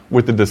agree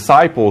with the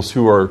disciples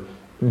who are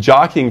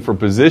jockeying for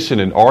position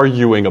and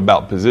arguing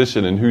about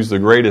position and who's the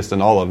greatest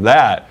and all of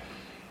that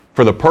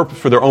for the purpose,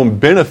 for their own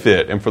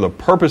benefit and for the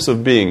purpose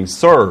of being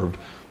served.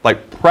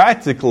 Like,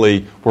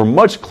 practically, we're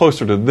much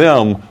closer to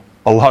them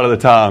a lot of the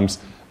times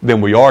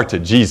than we are to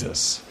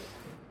Jesus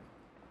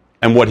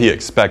and what he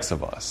expects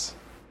of us.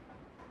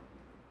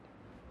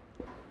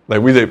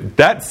 Like, we say,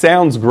 that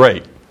sounds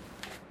great,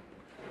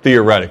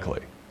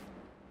 theoretically.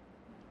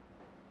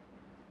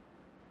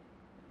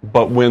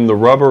 But when the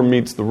rubber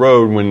meets the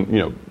road,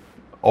 when,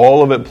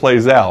 all of it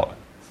plays out,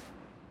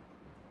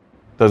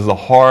 does the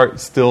heart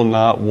still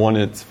not want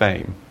its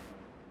fame?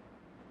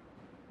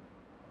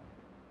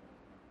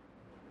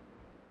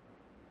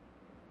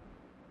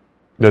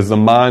 Does the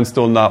mind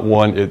still not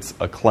want its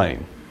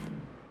acclaim?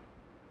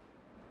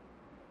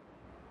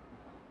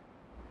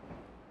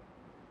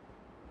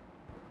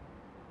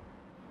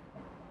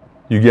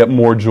 You get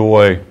more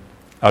joy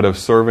out of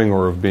serving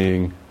or of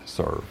being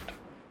served.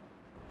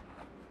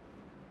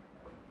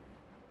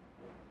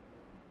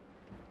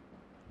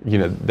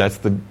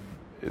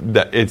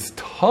 It's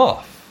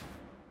tough.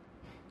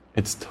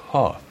 It's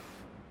tough.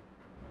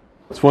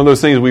 It's one of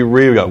those things we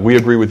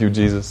agree with you,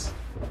 Jesus.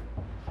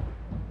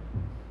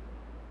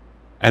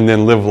 And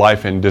then live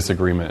life in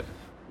disagreement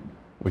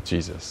with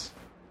Jesus.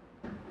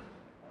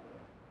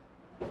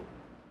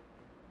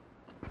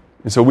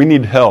 And so we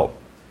need help.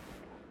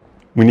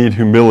 We need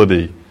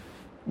humility.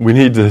 We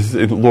need to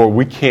say, Lord,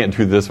 we can't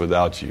do this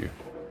without you.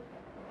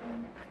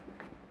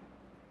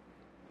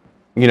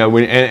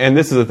 And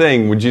this is the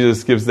thing, when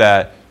Jesus gives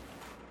that,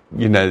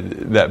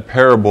 that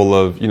parable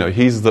of,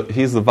 he's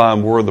the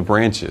vine, we're the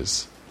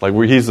branches. Like,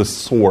 he's the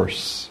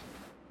source,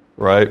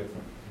 right?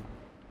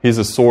 He's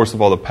the source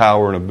of all the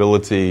power and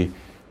ability,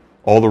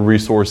 all the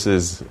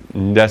resources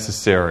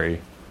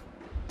necessary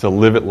to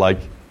live it like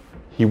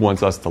he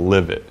wants us to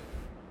live it.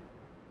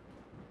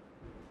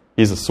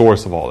 He's the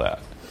source of all that.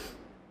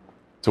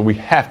 So we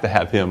have to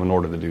have him in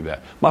order to do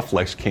that. My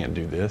flesh can't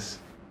do this.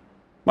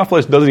 My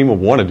flesh doesn't even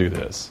want to do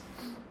this.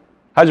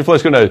 How's your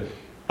flesh going to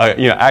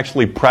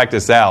actually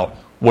practice out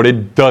what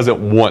it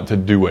doesn't want to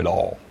do at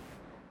all?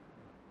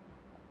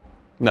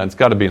 No, it's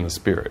got to be in the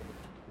Spirit.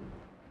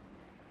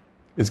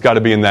 It's got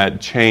to be in that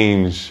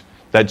change.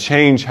 That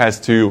change has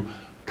to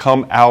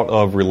come out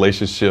of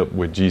relationship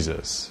with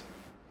Jesus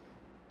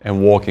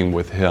and walking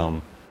with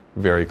him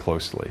very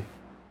closely.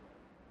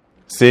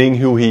 Seeing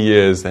who he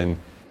is and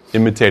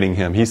imitating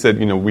him. He said,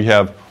 we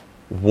have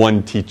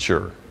one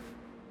teacher.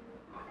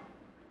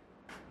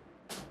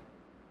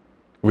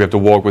 We have to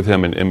walk with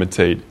him and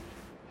imitate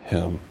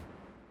him.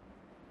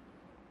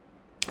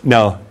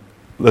 Now,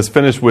 let's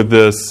finish with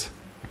this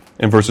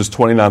in verses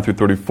 29 through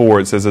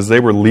 34. It says, as they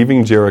were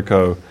leaving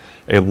Jericho,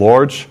 a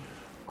large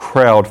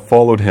crowd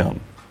followed him.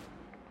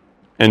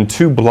 And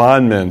 2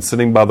 blind men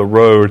sitting by the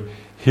road,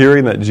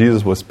 hearing that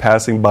Jesus was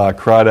passing by,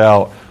 cried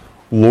out,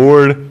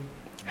 Lord,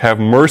 have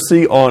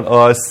mercy on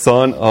us,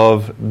 Son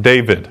of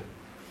David.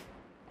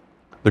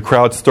 The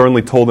crowd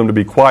sternly told them to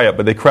be quiet,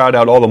 but they cried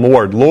out all the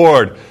more,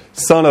 Lord,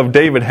 Son of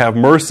David, have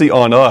mercy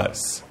on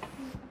us.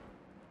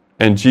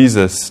 And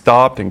Jesus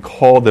stopped and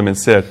called them and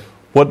said,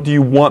 what do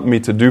you want me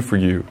to do for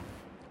you?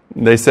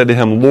 And they said to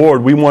him,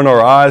 Lord, we want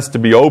our eyes to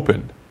be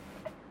opened.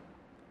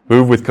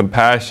 Moved with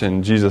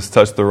compassion, Jesus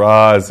touched their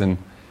eyes, and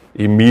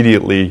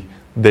immediately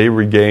they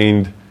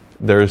regained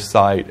their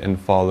sight and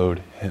followed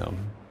him.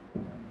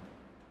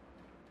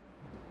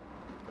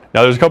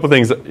 Now, there's a couple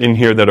things in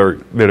here that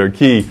are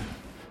key.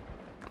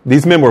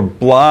 These men were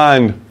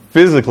blind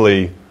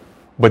physically,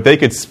 but they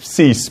could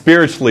see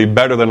spiritually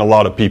better than a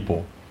lot of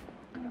people,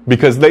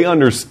 because they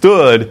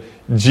understood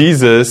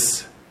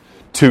Jesus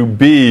to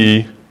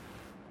be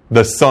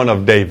the Son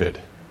of David.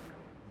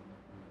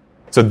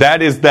 So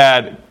that is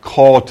that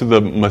call to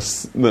the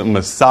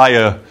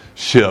Messiahship,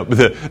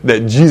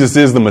 that Jesus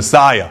is the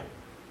Messiah.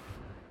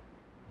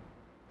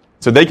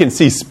 So they can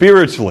see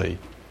spiritually,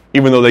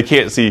 even though they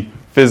can't see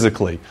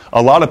physically.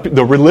 A lot of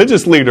the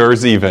religious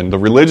leaders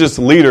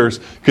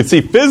could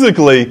see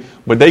physically,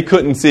 but they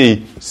couldn't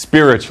see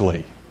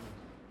spiritually.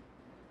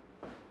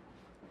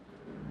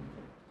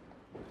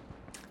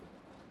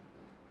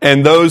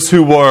 And those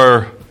who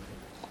were,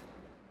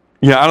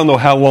 I don't know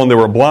how long they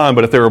were blind,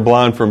 but if they were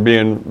blind from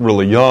being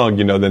really young,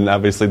 then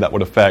obviously that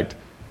would affect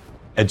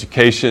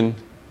education.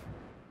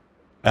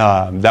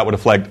 That would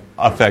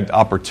affect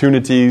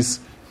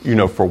opportunities,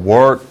 for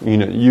work.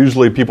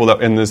 Usually people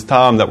that in this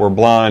time that were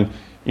blind,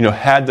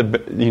 had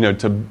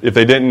to, if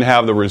they didn't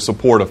have the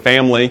support of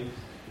family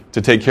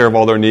to take care of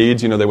all their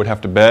needs, they would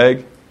have to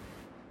beg.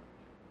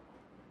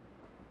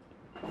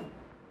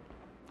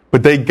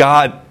 But they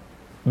got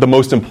the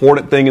most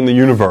important thing in the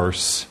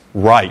universe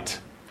right.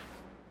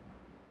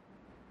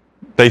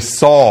 They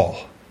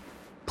saw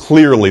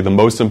clearly the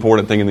most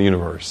important thing in the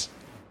universe.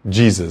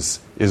 Jesus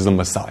is the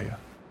Messiah.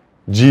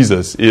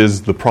 Jesus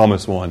is the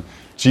promised one.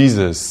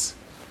 Jesus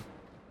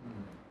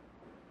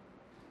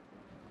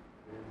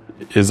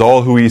is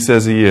all who he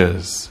says he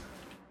is.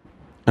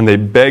 And they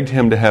begged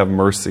him to have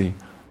mercy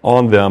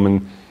on them.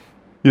 And,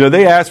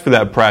 they asked for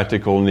that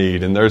practical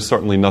need. And there's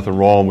certainly nothing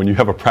wrong when you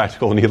have a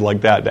practical need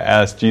like that to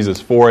ask Jesus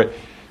for it.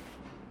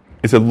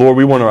 He said, Lord,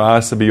 we want our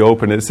eyes to be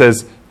open. It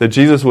says that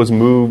Jesus was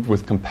moved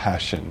with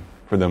compassion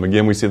for them.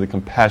 Again, we see the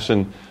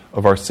compassion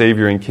of our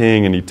Savior and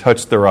King, and he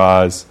touched their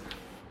eyes.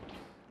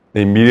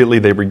 Immediately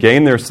they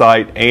regained their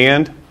sight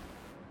and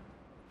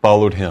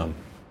followed him.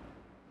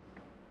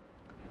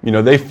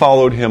 They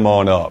followed him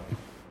on up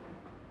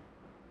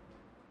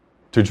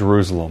to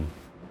Jerusalem.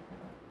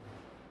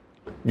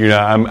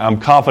 I'm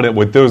confident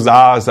with those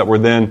eyes that were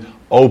then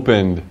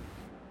opened,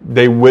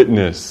 they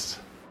witnessed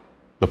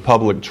the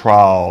public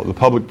trial, the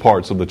public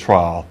parts of the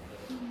trial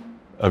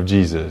of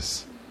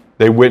Jesus.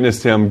 They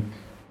witnessed him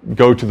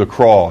go to the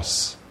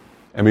cross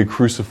and be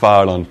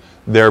crucified on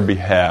their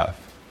behalf.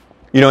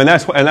 And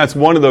that's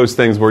one of those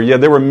things where,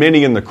 there were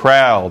many in the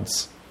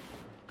crowds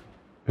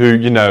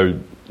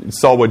who,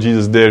 saw what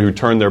Jesus did, who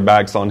turned their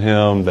backs on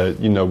him, that,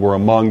 were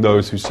among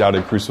those who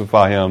shouted,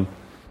 crucify him.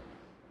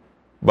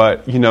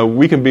 But,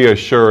 we can be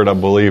assured, I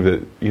believe,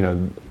 that,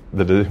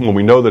 when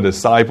we know the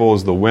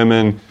disciples, the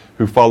women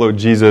who followed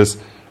Jesus,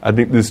 I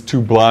think these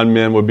 2 blind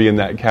men would be in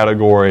that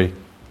category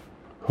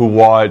who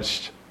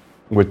watched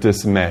with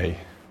dismay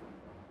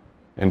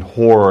and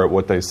horror at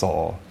what they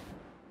saw.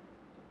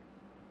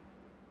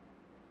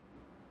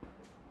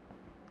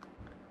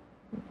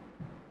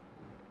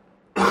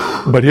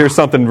 But here's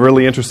something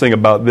really interesting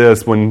about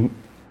this. When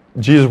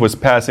Jesus was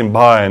passing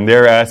by and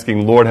they're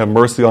asking, Lord, have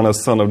mercy on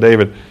us, Son of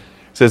David, it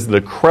says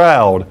the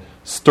crowd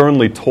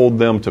sternly told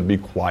them to be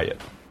quiet.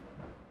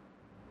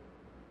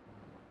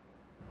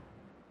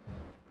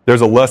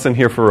 There's a lesson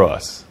here for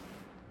us.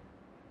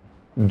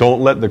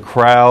 Don't let the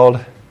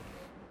crowd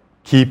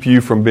keep you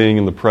from being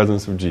in the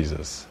presence of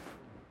Jesus.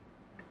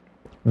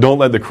 Don't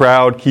let the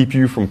crowd keep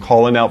you from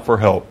calling out for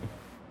help.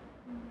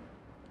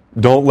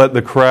 Don't let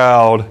the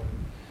crowd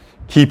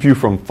keep you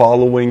from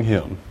following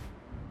him.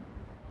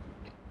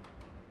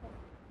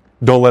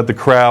 Don't let the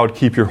crowd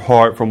keep your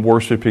heart from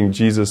worshiping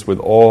Jesus with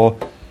all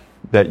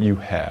that you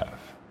have.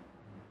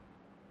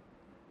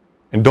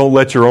 And don't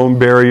let your own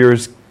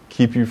barriers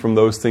keep you from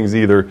those things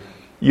either.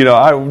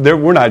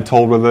 We're not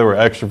told whether they were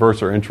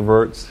extroverts or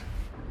introverts.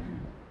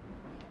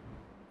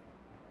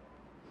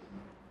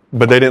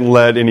 But they didn't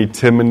let any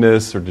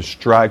timidness or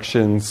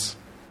distractions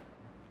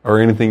or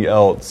anything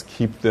else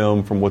keep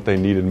them from what they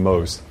needed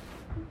most,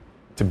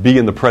 to be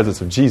in the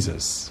presence of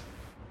Jesus.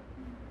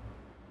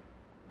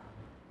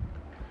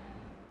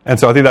 And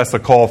so I think that's the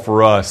call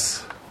for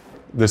us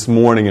this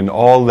morning and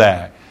all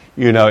that.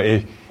 You know,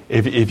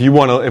 if we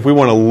want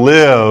to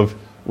live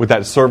with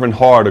that servant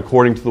heart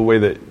according to the way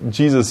that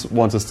Jesus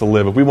wants us to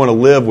live, if we want to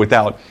live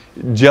without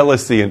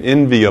jealousy and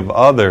envy of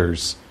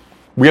others,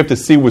 we have to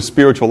see with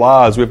spiritual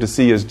eyes. We have to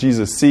see as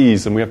Jesus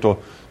sees, and we have to,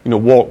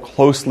 walk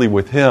closely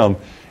with Him.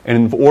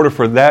 And in order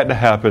for that to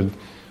happen,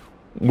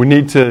 we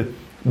need to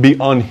be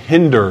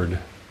unhindered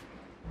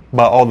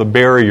by all the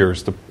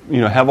barriers, to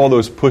have all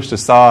those pushed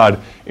aside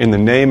in the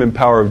name and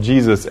power of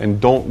Jesus,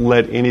 and don't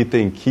let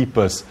anything keep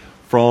us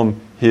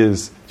from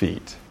His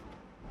feet.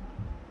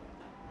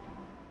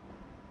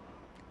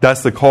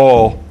 That's the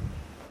call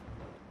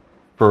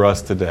for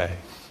us today.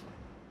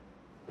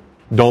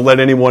 Don't let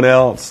anyone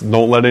else,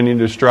 don't let any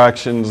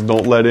distractions,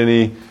 don't let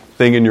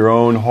anything in your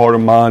own heart or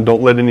mind,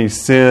 don't let any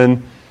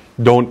sin,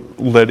 don't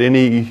let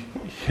any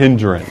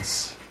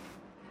hindrance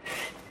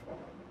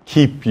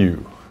keep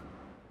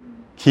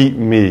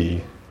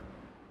me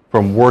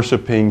from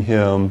worshiping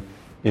Him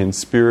in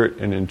spirit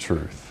and in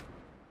truth.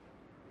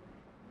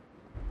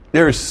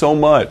 There is so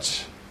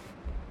much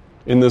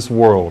in this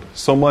world,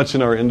 so much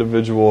in our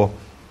individual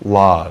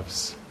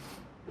lives.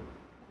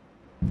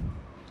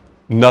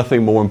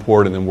 Nothing more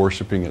important than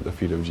worshiping at the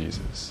feet of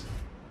Jesus.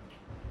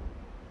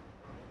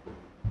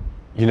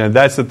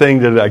 That's the thing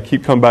that I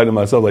keep coming back to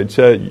myself, like,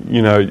 Chet,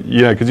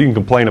 because you can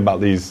complain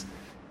about these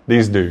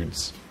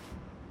dudes.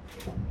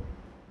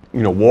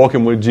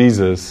 Walking with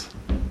Jesus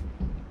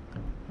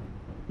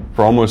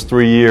for almost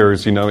 3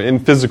 years, in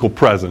physical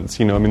presence,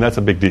 that's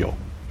a big deal.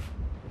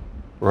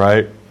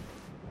 Right?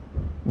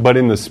 But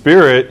in the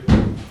spirit,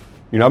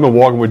 I've been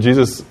walking with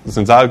Jesus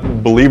since I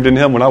believed in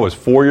Him when I was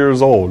 4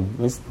 years old.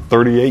 That's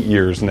 38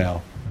 years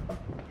now.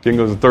 It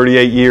goes to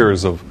 38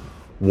 years of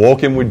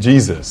walking with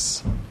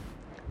Jesus.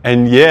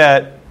 And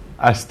yet,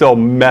 I still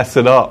mess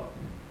it up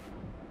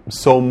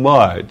so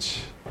much.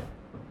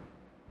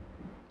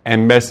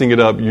 And messing it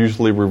up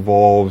usually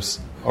revolves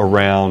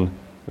around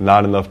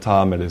not enough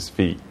time at His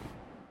feet.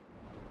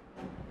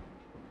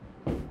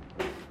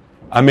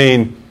 I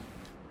mean,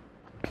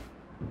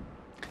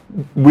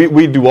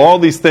 we do all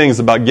these things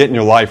about getting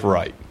your life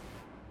right,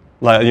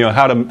 like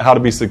how to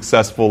be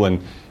successful,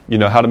 and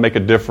how to make a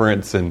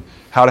difference, and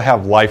how to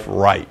have life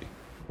right.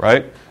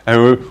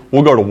 And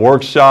we'll go to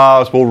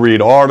workshops, we'll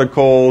read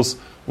articles,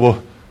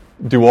 we'll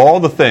do all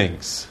the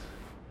things.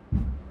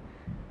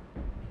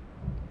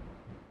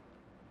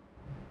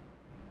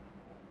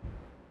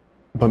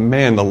 But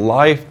man, the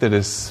life that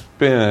is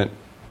spent,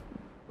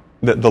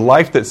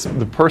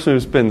 the person who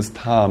spends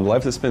time, the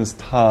life that spends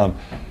time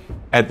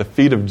at the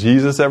feet of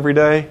Jesus every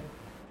day,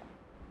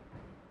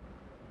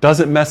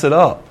 doesn't mess it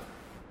up.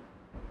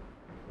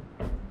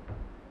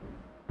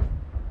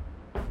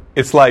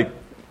 It's like,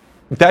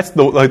 that's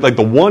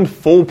the one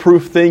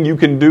foolproof thing you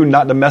can do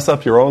not to mess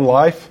up your own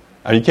life.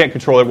 And you can't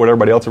control what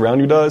everybody else around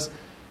you does.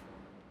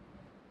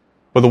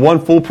 But the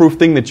one foolproof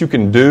thing that you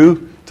can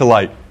do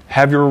to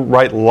have your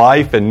right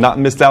life and not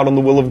miss out on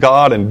the will of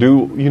God and do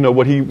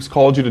what He's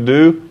called you to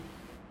do,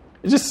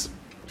 is just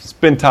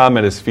spend time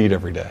at His feet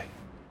every day.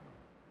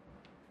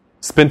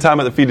 Spend time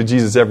at the feet of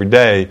Jesus every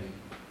day.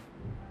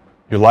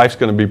 Your life's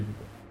going to be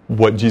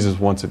what Jesus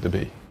wants it to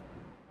be.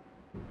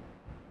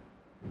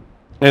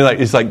 And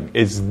it's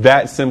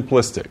that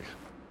simplistic.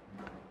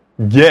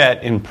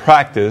 Yet in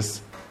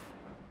practice,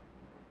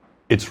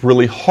 it's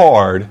really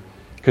hard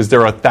because there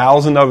are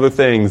 1,000 other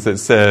things that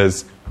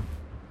says,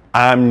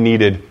 I'm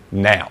needed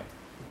now.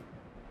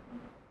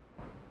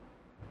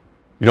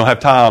 You don't have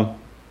time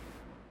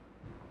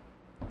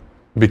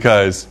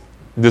because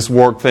this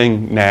work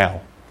thing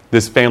now,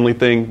 this family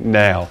thing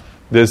now,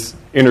 this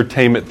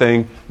entertainment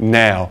thing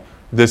now,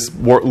 this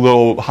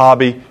little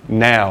hobby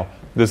now,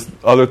 this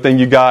other thing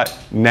you got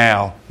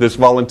now, this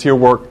volunteer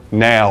work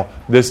now,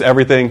 this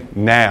everything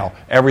now.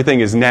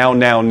 Everything is now,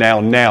 now, now,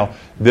 now.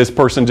 This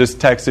person just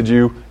texted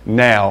you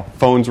now.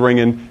 Phone's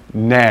ringing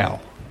now.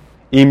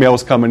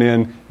 Emails coming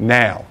in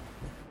now.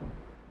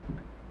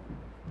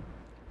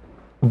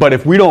 But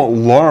if we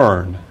don't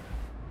learn,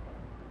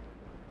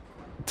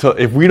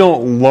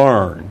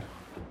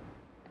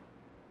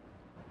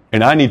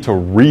 and I need to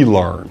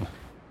relearn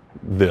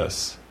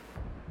this,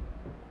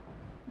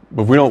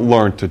 but if we don't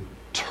learn to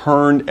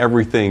turn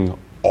everything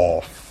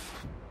off,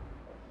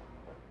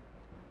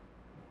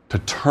 I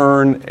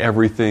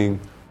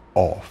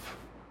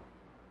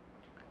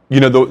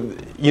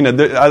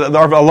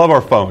love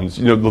our phones.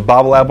 The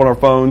Bible app on our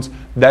phones,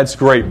 that's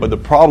great. But the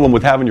problem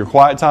with having your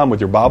quiet time with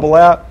your Bible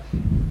app,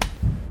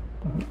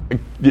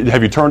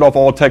 have you turned off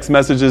all text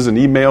messages and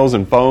emails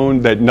and phone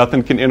that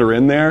nothing can enter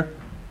in there?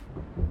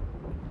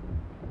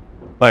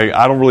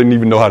 I don't really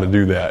even know how to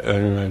do that.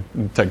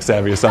 I'm tech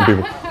savvy as some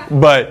people.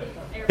 But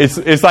it's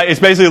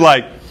basically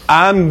like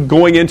I'm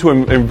going into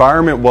an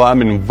environment where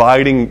I'm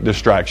inviting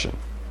distraction.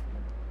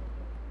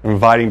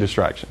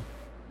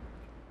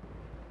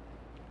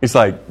 It's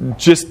like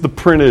just the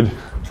printed,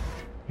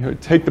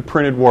 take the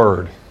printed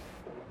word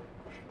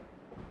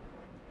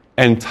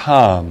and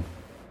time,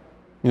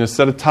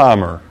 set a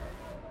timer,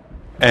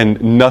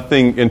 and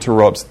nothing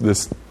interrupts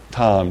this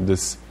time,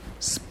 this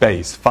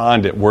space,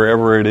 find it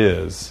wherever it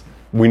is.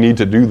 We need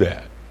to do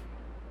that.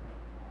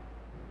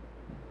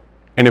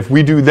 And if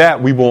we do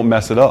that, we won't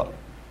mess it up.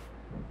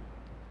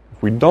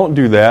 If we don't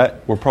do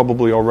that, we're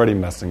probably already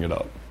messing it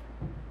up.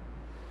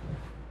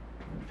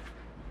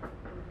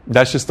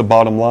 That's just the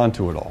bottom line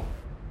to it all.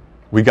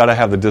 We got to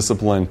have the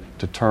discipline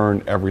to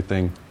turn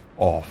everything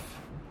off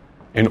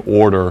in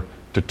order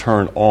to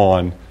turn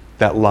on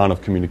that line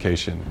of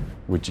communication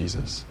with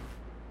Jesus.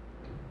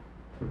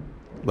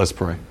 Let's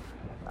pray.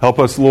 Help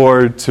us,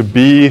 Lord, to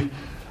be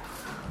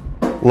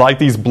like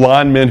these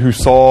blind men who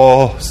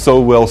saw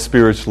so well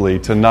spiritually,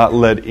 to not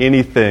let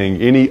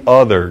anything, any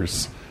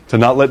others, to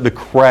not let the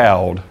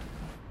crowd,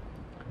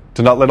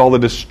 to not let all the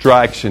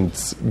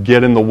distractions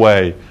get in the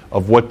way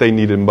of what they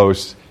needed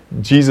most.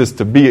 Jesus,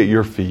 to be at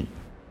your feet.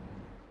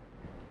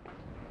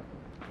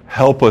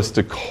 Help us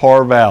to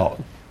carve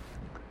out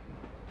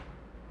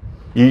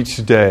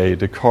each day,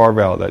 to carve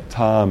out that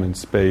time and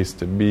space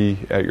to be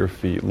at your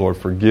feet. Lord,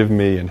 forgive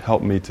me and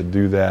help me to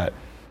do that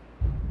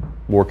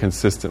more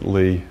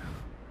consistently.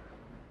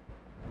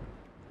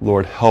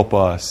 Lord, help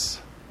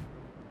us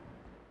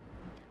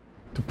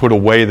to put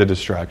away the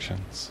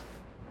distractions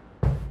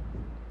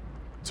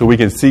so we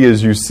can see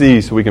as you see,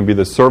 so we can be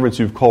the servants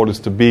you've called us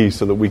to be,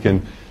 so that we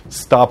can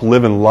stop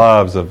living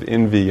lives of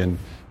envy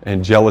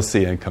and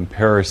jealousy and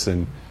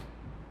comparison.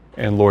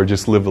 And Lord,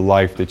 just live the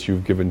life that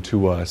you've given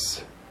to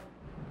us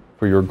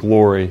for your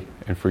glory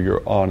and for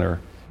your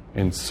honor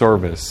and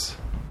service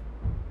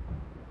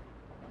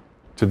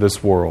to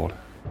this world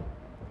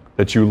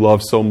that you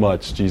love so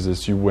much,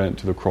 Jesus, you went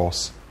to the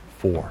cross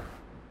for.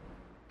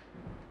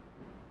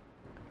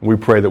 We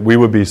pray that we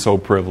would be so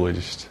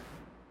privileged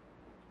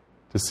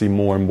to see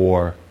more and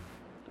more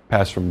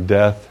pass from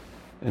death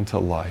into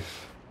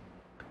life.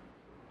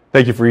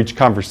 Thank you for each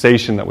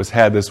conversation that was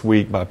had this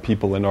week by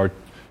people in our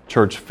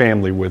church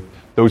family with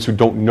those who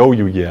don't know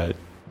you yet,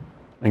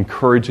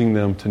 encouraging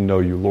them to know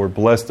you. Lord,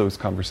 bless those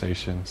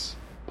conversations,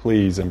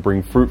 please, and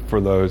bring fruit for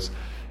those.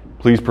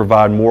 Please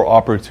provide more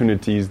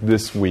opportunities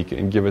this week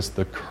and give us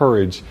the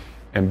courage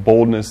and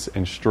boldness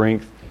and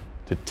strength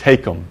to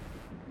take them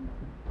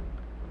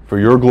for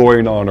your glory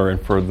and honor and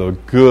for the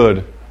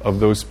good of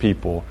those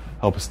people.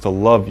 Help us to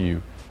love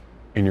you.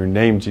 In your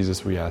name,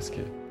 Jesus, we ask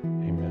it.